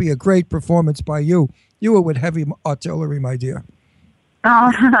had to be a great performance by you. You were with heavy artillery, my dear.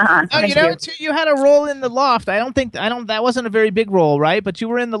 Oh, you had a role in The Loft. That wasn't a very big role, right? But you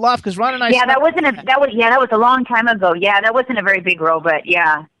were in The Loft because Ron and I. Yeah, that was a long time ago. Yeah, that wasn't a very big role, but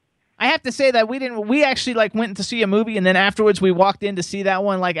yeah. I have to say that we actually went to see a movie, and then afterwards we walked in to see that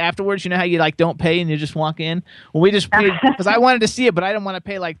one. Like afterwards, you know how you don't pay and you just walk in. Well, we just paid because I wanted to see it, but I didn't want to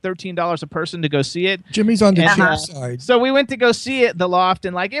pay $13 a person to go see it. Jimmy's on the cheap side. So we went to go see it, The Loft,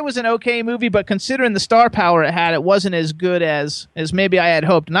 and it was an okay movie, but considering the star power it had, it wasn't as good as maybe I had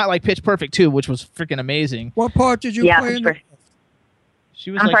hoped. Not like Pitch Perfect 2, which was freaking amazing. What part did you play in?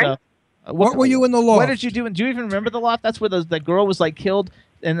 She was what were you in The Loft? What did you do? Do you even remember The Loft? That's where the girl was killed.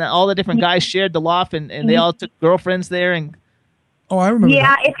 And all the different guys shared the loft, and they all took girlfriends there. And oh, I remember.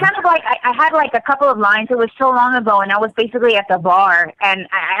 Yeah, that. it's kind of like I had a couple of lines. It was so long ago, and I was basically at the bar, and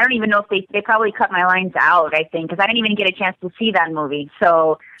I don't even know if they probably cut my lines out. I think because I didn't even get a chance to see that movie.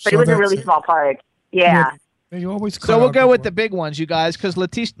 But it was a really small part. Yeah. You always so we'll go with the big ones, you guys, because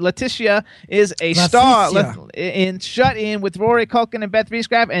Leticia is a star in Shut In with Rory Culkin and Beth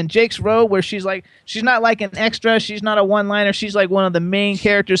Riesgraf, and Jake's Row, where she's not like an extra, she's not a one-liner, she's like one of the main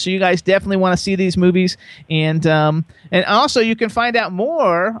characters. So you guys definitely want to see these movies, and also you can find out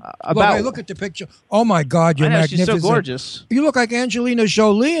more about. Look at the picture. Oh my God, you're magnificent. She's so gorgeous. You look like Angelina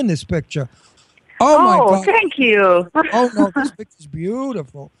Jolie in this picture. Oh my God! Thank you. Oh no, this picture's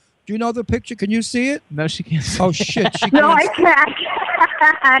beautiful. Do you know the picture? Can you see it? No, she can't see Oh, shit. She No, I can't.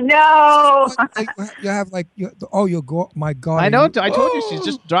 No. You have my God. I know. I told you she's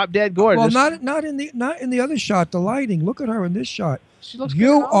just drop dead gorgeous. Well, not in the other shot. The lighting. Look at her in this shot. She looks.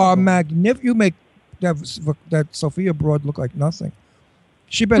 You are magnificent. You make that Sophia Broad look like nothing.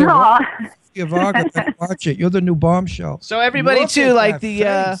 She better. Sophia Varga, watch it. You're the new bombshell. So everybody Look too, at like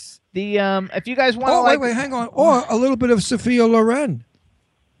that face. if you guys want to wait, hang on. Or a little bit of Sophia Loren.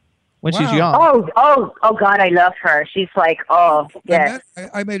 When she's young. Oh, God, I love her. She's yes.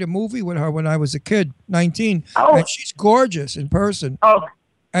 I made a movie with her when I was a kid, 19. Oh. And she's gorgeous in person. Oh,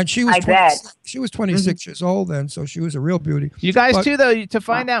 and she was I bet. She was 26 years old then, so she was a real beauty. You guys too, though, to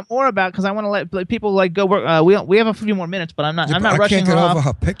find out more about, because I want to let people go work. We have a few more minutes, but I'm not rushing her off. I can't get over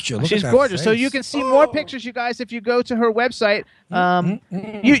her picture. Look She's at that gorgeous. face. So you can see more pictures, you guys, if you go to her website.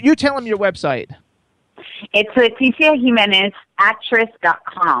 You tell them your website. It's Leticia Jimenez,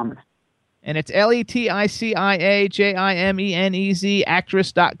 actress.com. And it's LETICIAJIMENEZ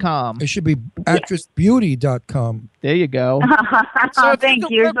actress.com. It should be actressbeauty.com. There you go. Thank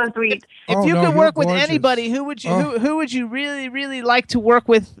you. You're so sweet. If you could work with anybody, who would you really, really like to work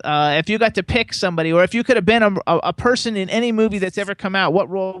with? If you got to pick somebody, or if you could have been a person in any movie that's ever come out, what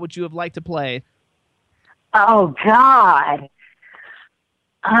role would you have liked to play? Oh God.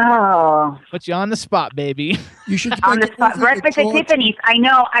 Oh. Put you on the spot, baby. You should On the spot. Breakfast at Tiffany's. I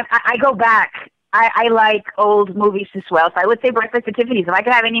know. I go back. I like old movies as well. So I would say Breakfast at Tiffany's. If I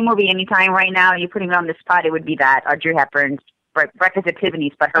could have any movie anytime right now, and you're putting me on the spot, it would be that. Audrey Hepburn's Breakfast at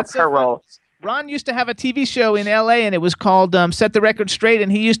Tiffany's, but her role. Ron used to have a TV show in L.A. and it was called Set the Record Straight,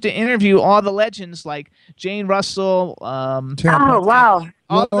 and he used to interview all the legends like Jane Russell. Oh, wow.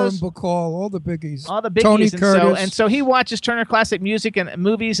 Lauren Bacall, all the biggies. All the biggies. Tony and Curtis. So he watches Turner Classic Music and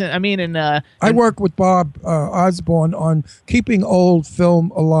movies. I work with Bob Osborne on keeping old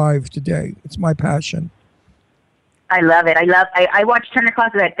film alive today. It's my passion. I love it. I watch Turner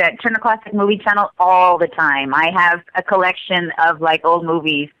Classic, that Turner Classic movie channel all the time. I have a collection of like old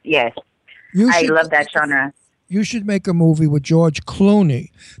movies. Yes. I love that genre. You should make a movie with George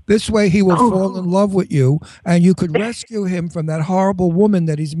Clooney. This way he will fall in love with you, and you could rescue him from that horrible woman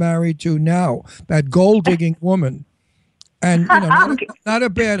that he's married to now, that gold-digging woman. And not a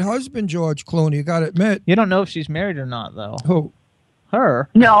bad husband, George Clooney, you got to admit. You don't know if she's married or not, though. Who? Her.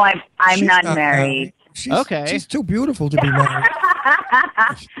 No, I'm not married. She's too beautiful to be married.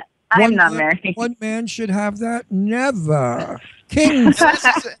 I'm not married. One man should have that? Never. Kings. That's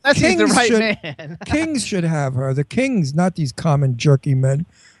the right man. Kings should have her. The kings, not these common jerky men.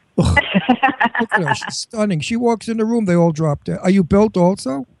 Look at her. She's stunning. She walks in the room, they all drop dead. Are you built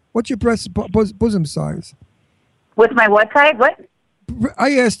also? What's your bosom size? What's my what size? What?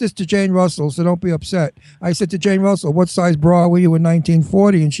 I asked this to Jane Russell, so don't be upset. I said to Jane Russell, what size bra were you in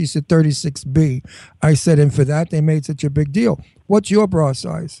 1940? And she said 36B. I said, and for that, they made such a big deal. What's your bra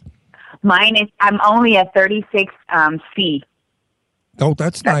size? Mine is, I'm only a 36C. Oh,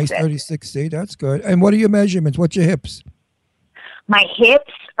 that's nice. 36C. That's good. And what are your measurements? What's your hips? My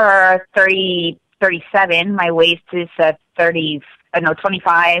hips are 37. My waist is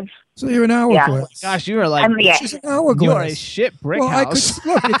 25. So you're an hourglass. Yeah. Gosh, you are like she's an hourglass. You are a shit brick house.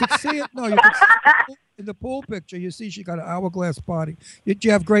 Look, you can see it. No, you can see it in the pool picture. You see she got an hourglass body. Do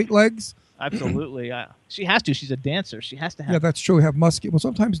you have great legs? Absolutely. She has to. She's a dancer. She has to have. Yeah, that's true. We have muscular. Well,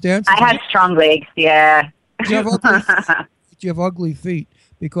 sometimes dancers. I have strong legs. Yeah. Do you have ugly feet?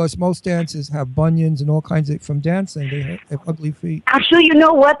 Because most dancers have bunions and all kinds of from dancing. They have ugly feet. Actually, you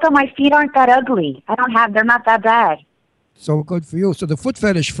know what? Though my feet aren't that ugly. They're not that bad. So good for you. So the foot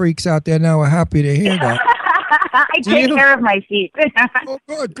fetish freaks out there now are happy to hear that. I take care of my feet.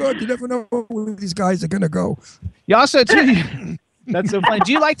 Oh, good. You never know where these guys are going to go. You also, too, that's so funny.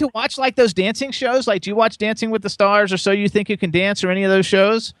 Do you like to watch like those dancing shows? Like, do you watch Dancing with the Stars or So You Think You Can Dance or any of those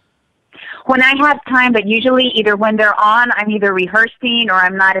shows? When I have time, but usually either when they're on, I'm either rehearsing or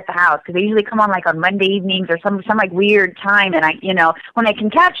I'm not at the house because they usually come on like on Monday evenings or some like weird time. And when I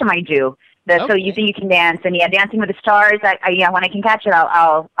can catch them, I do. So You Think You Can Dance and Dancing with the Stars. When I can catch it,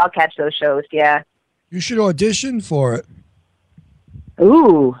 I'll catch those shows. Yeah. You should audition for it.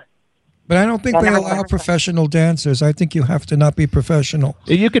 Ooh. But I don't think they allow professional dancers. I think you have to not be professional.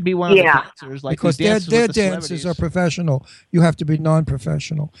 You could be one of the dancers, like because their dancers are professional. You have to be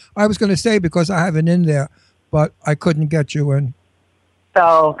non-professional. I was going to say because I have an in there, but I couldn't get you in.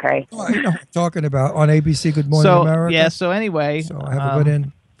 Oh, okay. Oh, you know what I'm talking about on ABC Good Morning America. Yeah. So anyway, I have a good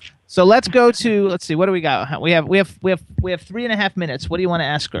in. So let's go to. Let's see. What do we got? We have 3.5 minutes. What do you want to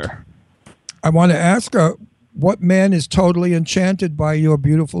ask her? I want to ask her. What man is totally enchanted by your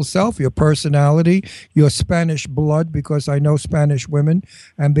beautiful self, your personality, your Spanish blood, because I know Spanish women,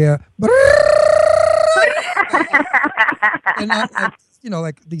 and they're, and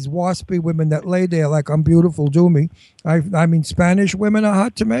like these waspy women that lay there like, I'm beautiful, do me. I mean, Spanish women are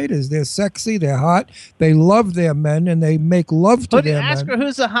hot tomatoes. They're sexy, they're hot, they love their men, and they make love to their men. Ask her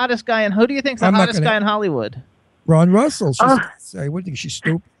who's the hottest guy, and who do you think's the hottest guy in Hollywood? Ron Russell. Say, what do you think, she's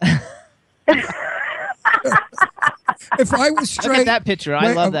stupid? If I was straight... Look at that picture.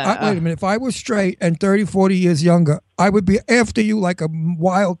 I love that. Wait a minute. If I was straight and 30, 40 years younger, I would be after you like a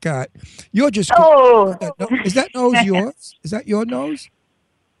wildcat. You're just... Oh. Is that nose yours? Is that your nose?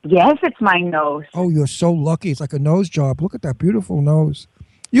 Yes, it's my nose. Oh, you're so lucky. It's like a nose job. Look at that beautiful nose.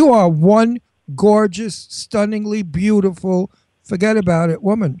 You are one gorgeous, stunningly beautiful, forget about it,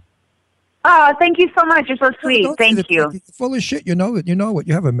 woman. Oh, thank you so much. You're so sweet. Thank you. You're full of shit. You know it. You know it.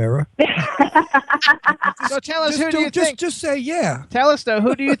 You have a mirror. So tell us, who do you think? Just say yeah. Tell us though.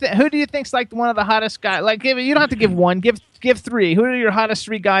 Who do you think? Who do you think's like one of the hottest guys? Like, you don't have to give one. Give three. Who are your hottest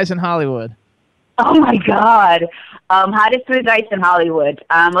 3 guys in Hollywood? Oh my God, hottest 3 guys in Hollywood.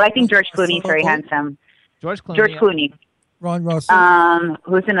 Well, I think George Clooney is very handsome. George Clooney. Ron Russell.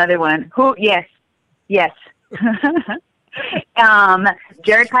 Who's another one? Who? Yes.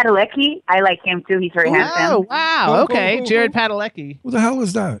 Jared Padalecki, I like him too. He's very handsome. Oh wow! Okay, Jared Padalecki. Who the hell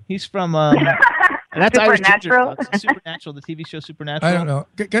is that? He's from That's Irish Ginger. Supernatural? Folks. Supernatural, the TV show Supernatural. I don't know.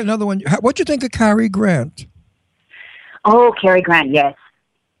 Get another one. What'd you think of Cary Grant? Oh, Cary Grant, yes.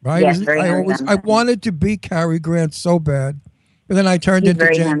 Right? Yes, very handsome. I wanted to be Cary Grant so bad, but then I turned He's into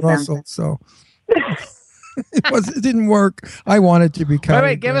very Jane handsome. Russell, so it didn't work. I wanted to be Cary.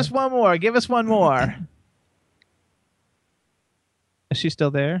 Wait, give us one more. Give us one more. Is she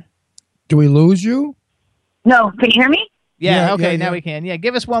still there? Do we lose you? No, can you hear me? Yeah. Okay. Now we can. Yeah.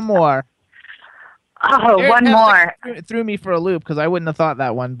 Give us one more. Oh, one more. It threw me for a loop because I wouldn't have thought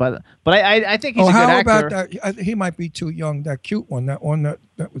that one, but I think he's a good how actor. about that? He might be too young. That cute one. That one that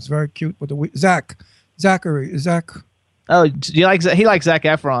was very cute with the Zachary. Oh, do you like? He likes Zac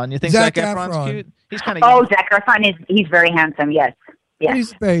Efron. You think Zac Efron's Efron. cute? He's kind of. Oh, Zac Efron he's very handsome. Yes. Yes.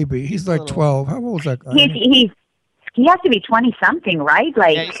 He's a baby. He's like 12. How old is that guy? He has to be 20 something, right?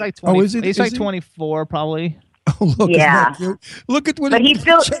 Like. Yeah, he's like 20. Oh, is it? He's like 24, probably. Oh, look! Yeah. Isn't that cute? Look at what. But he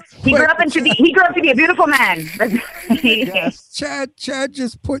grew up to be a beautiful man. Yes. Chad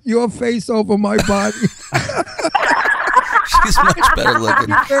just put your face over my body. She's much better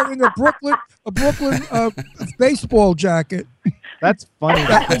looking. He's wearing a Brooklyn baseball jacket. That's funny.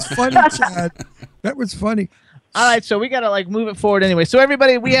 That was funny, Chad. That was funny. All right, so we got to move it forward anyway. So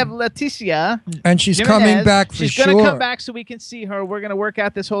everybody, we have Leticia. And she's Jimenez. coming back for She's sure. going to come back so we can see her. We're going to work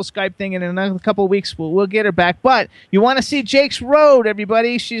out this whole Skype thing, and in another couple of weeks, we'll get her back. But you want to see Jake's Road,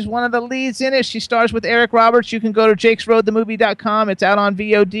 everybody. She's one of the leads in it. She stars with Eric Roberts. You can go to jakesroadthemovie.com. It's out on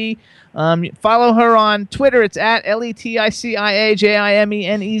VOD. Follow her on Twitter. It's at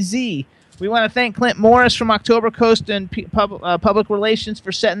LETICIAJIMENEZ. We want to thank Clint Morris from October Coast and Public Relations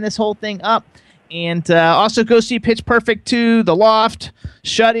for setting this whole thing up. And also go see Pitch Perfect 2, The Loft,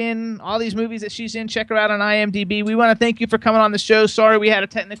 Shut In, all these movies that she's in. Check her out on IMDb. We want to thank you for coming on the show. Sorry we had a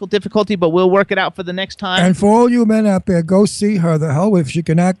technical difficulty, but we'll work it out for the next time. And for all you men out there, go see her. The hell if she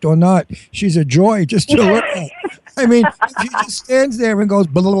can act or not. She's a joy just to look at. I mean, if she just stands there and goes,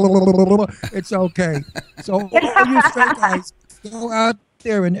 blah, blah, blah, blah, blah, blah, it's okay. So all you straight guys, go out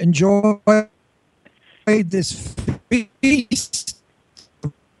there and enjoy this feast.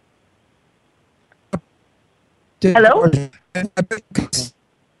 Hello?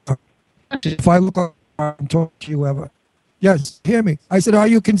 If I look up and talk to you ever. Yes, hear me. I said, are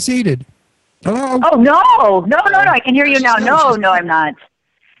you conceited? Hello? Oh, no. No, I can hear you now. No, I'm not.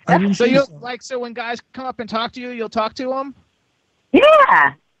 So you so when guys come up and talk to you, you'll talk to them?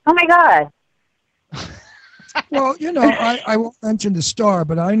 Yeah. Oh, my God. Well, I won't mention the star,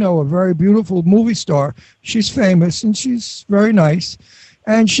 but I know a very beautiful movie star. She's famous and she's very nice.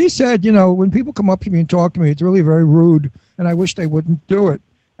 And she said, when people come up to me and talk to me, it's really very rude, and I wish they wouldn't do it.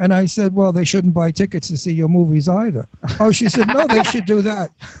 And I said, well, they shouldn't buy tickets to see your movies either. Oh, she said, no, they should do that,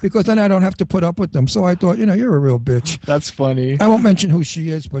 because then I don't have to put up with them. So I thought, you're a real bitch. That's funny. I won't mention who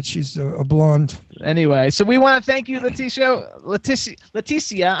she is, but she's a blonde. Anyway, so we want to thank you, Leticia.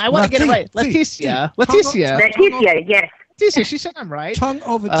 I want to get it right. Leticia, yes. Leticia, she said I'm right. Tongue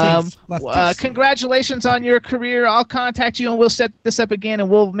over teeth. Congratulations on your career. I'll contact you and we'll set this up again, and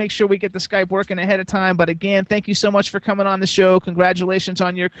we'll make sure we get the Skype working ahead of time. But again, thank you so much for coming on the show. Congratulations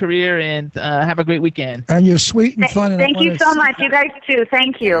on your career, and have a great weekend. And you're sweet and fun. Thank you so much. You guys too.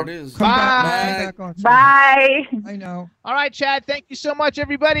 Thank you. Bye. Bye. I know. All right, Chad. Thank you so much,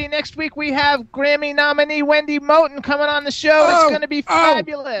 everybody. Next week we have Grammy nominee Wendy Moten coming on the show. It's going to be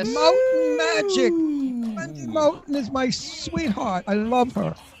fabulous. Moten magic. Wendy Moten is my sweetheart. I love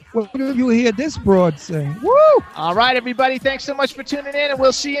her. Well, you hear this broad sing. Woo! All right, everybody. Thanks so much for tuning in, and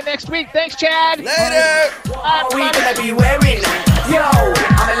we'll see you next week. Thanks, Chad. Later. What are we gonna be wearing? Yo,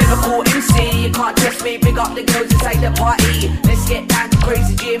 I'm a Liverpool MC. You can't trust me. Big up the girls inside the party. Let's get down to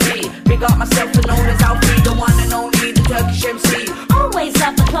crazy Jimmy. Big up myself and known as Alfie, the one and only, the Turkish MC. Always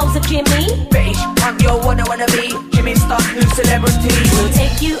love the clothes of Jimmy. Bitch, I'm your one I wanna be. Jimmy Star's new celebrity. We'll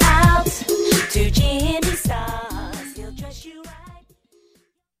take you out.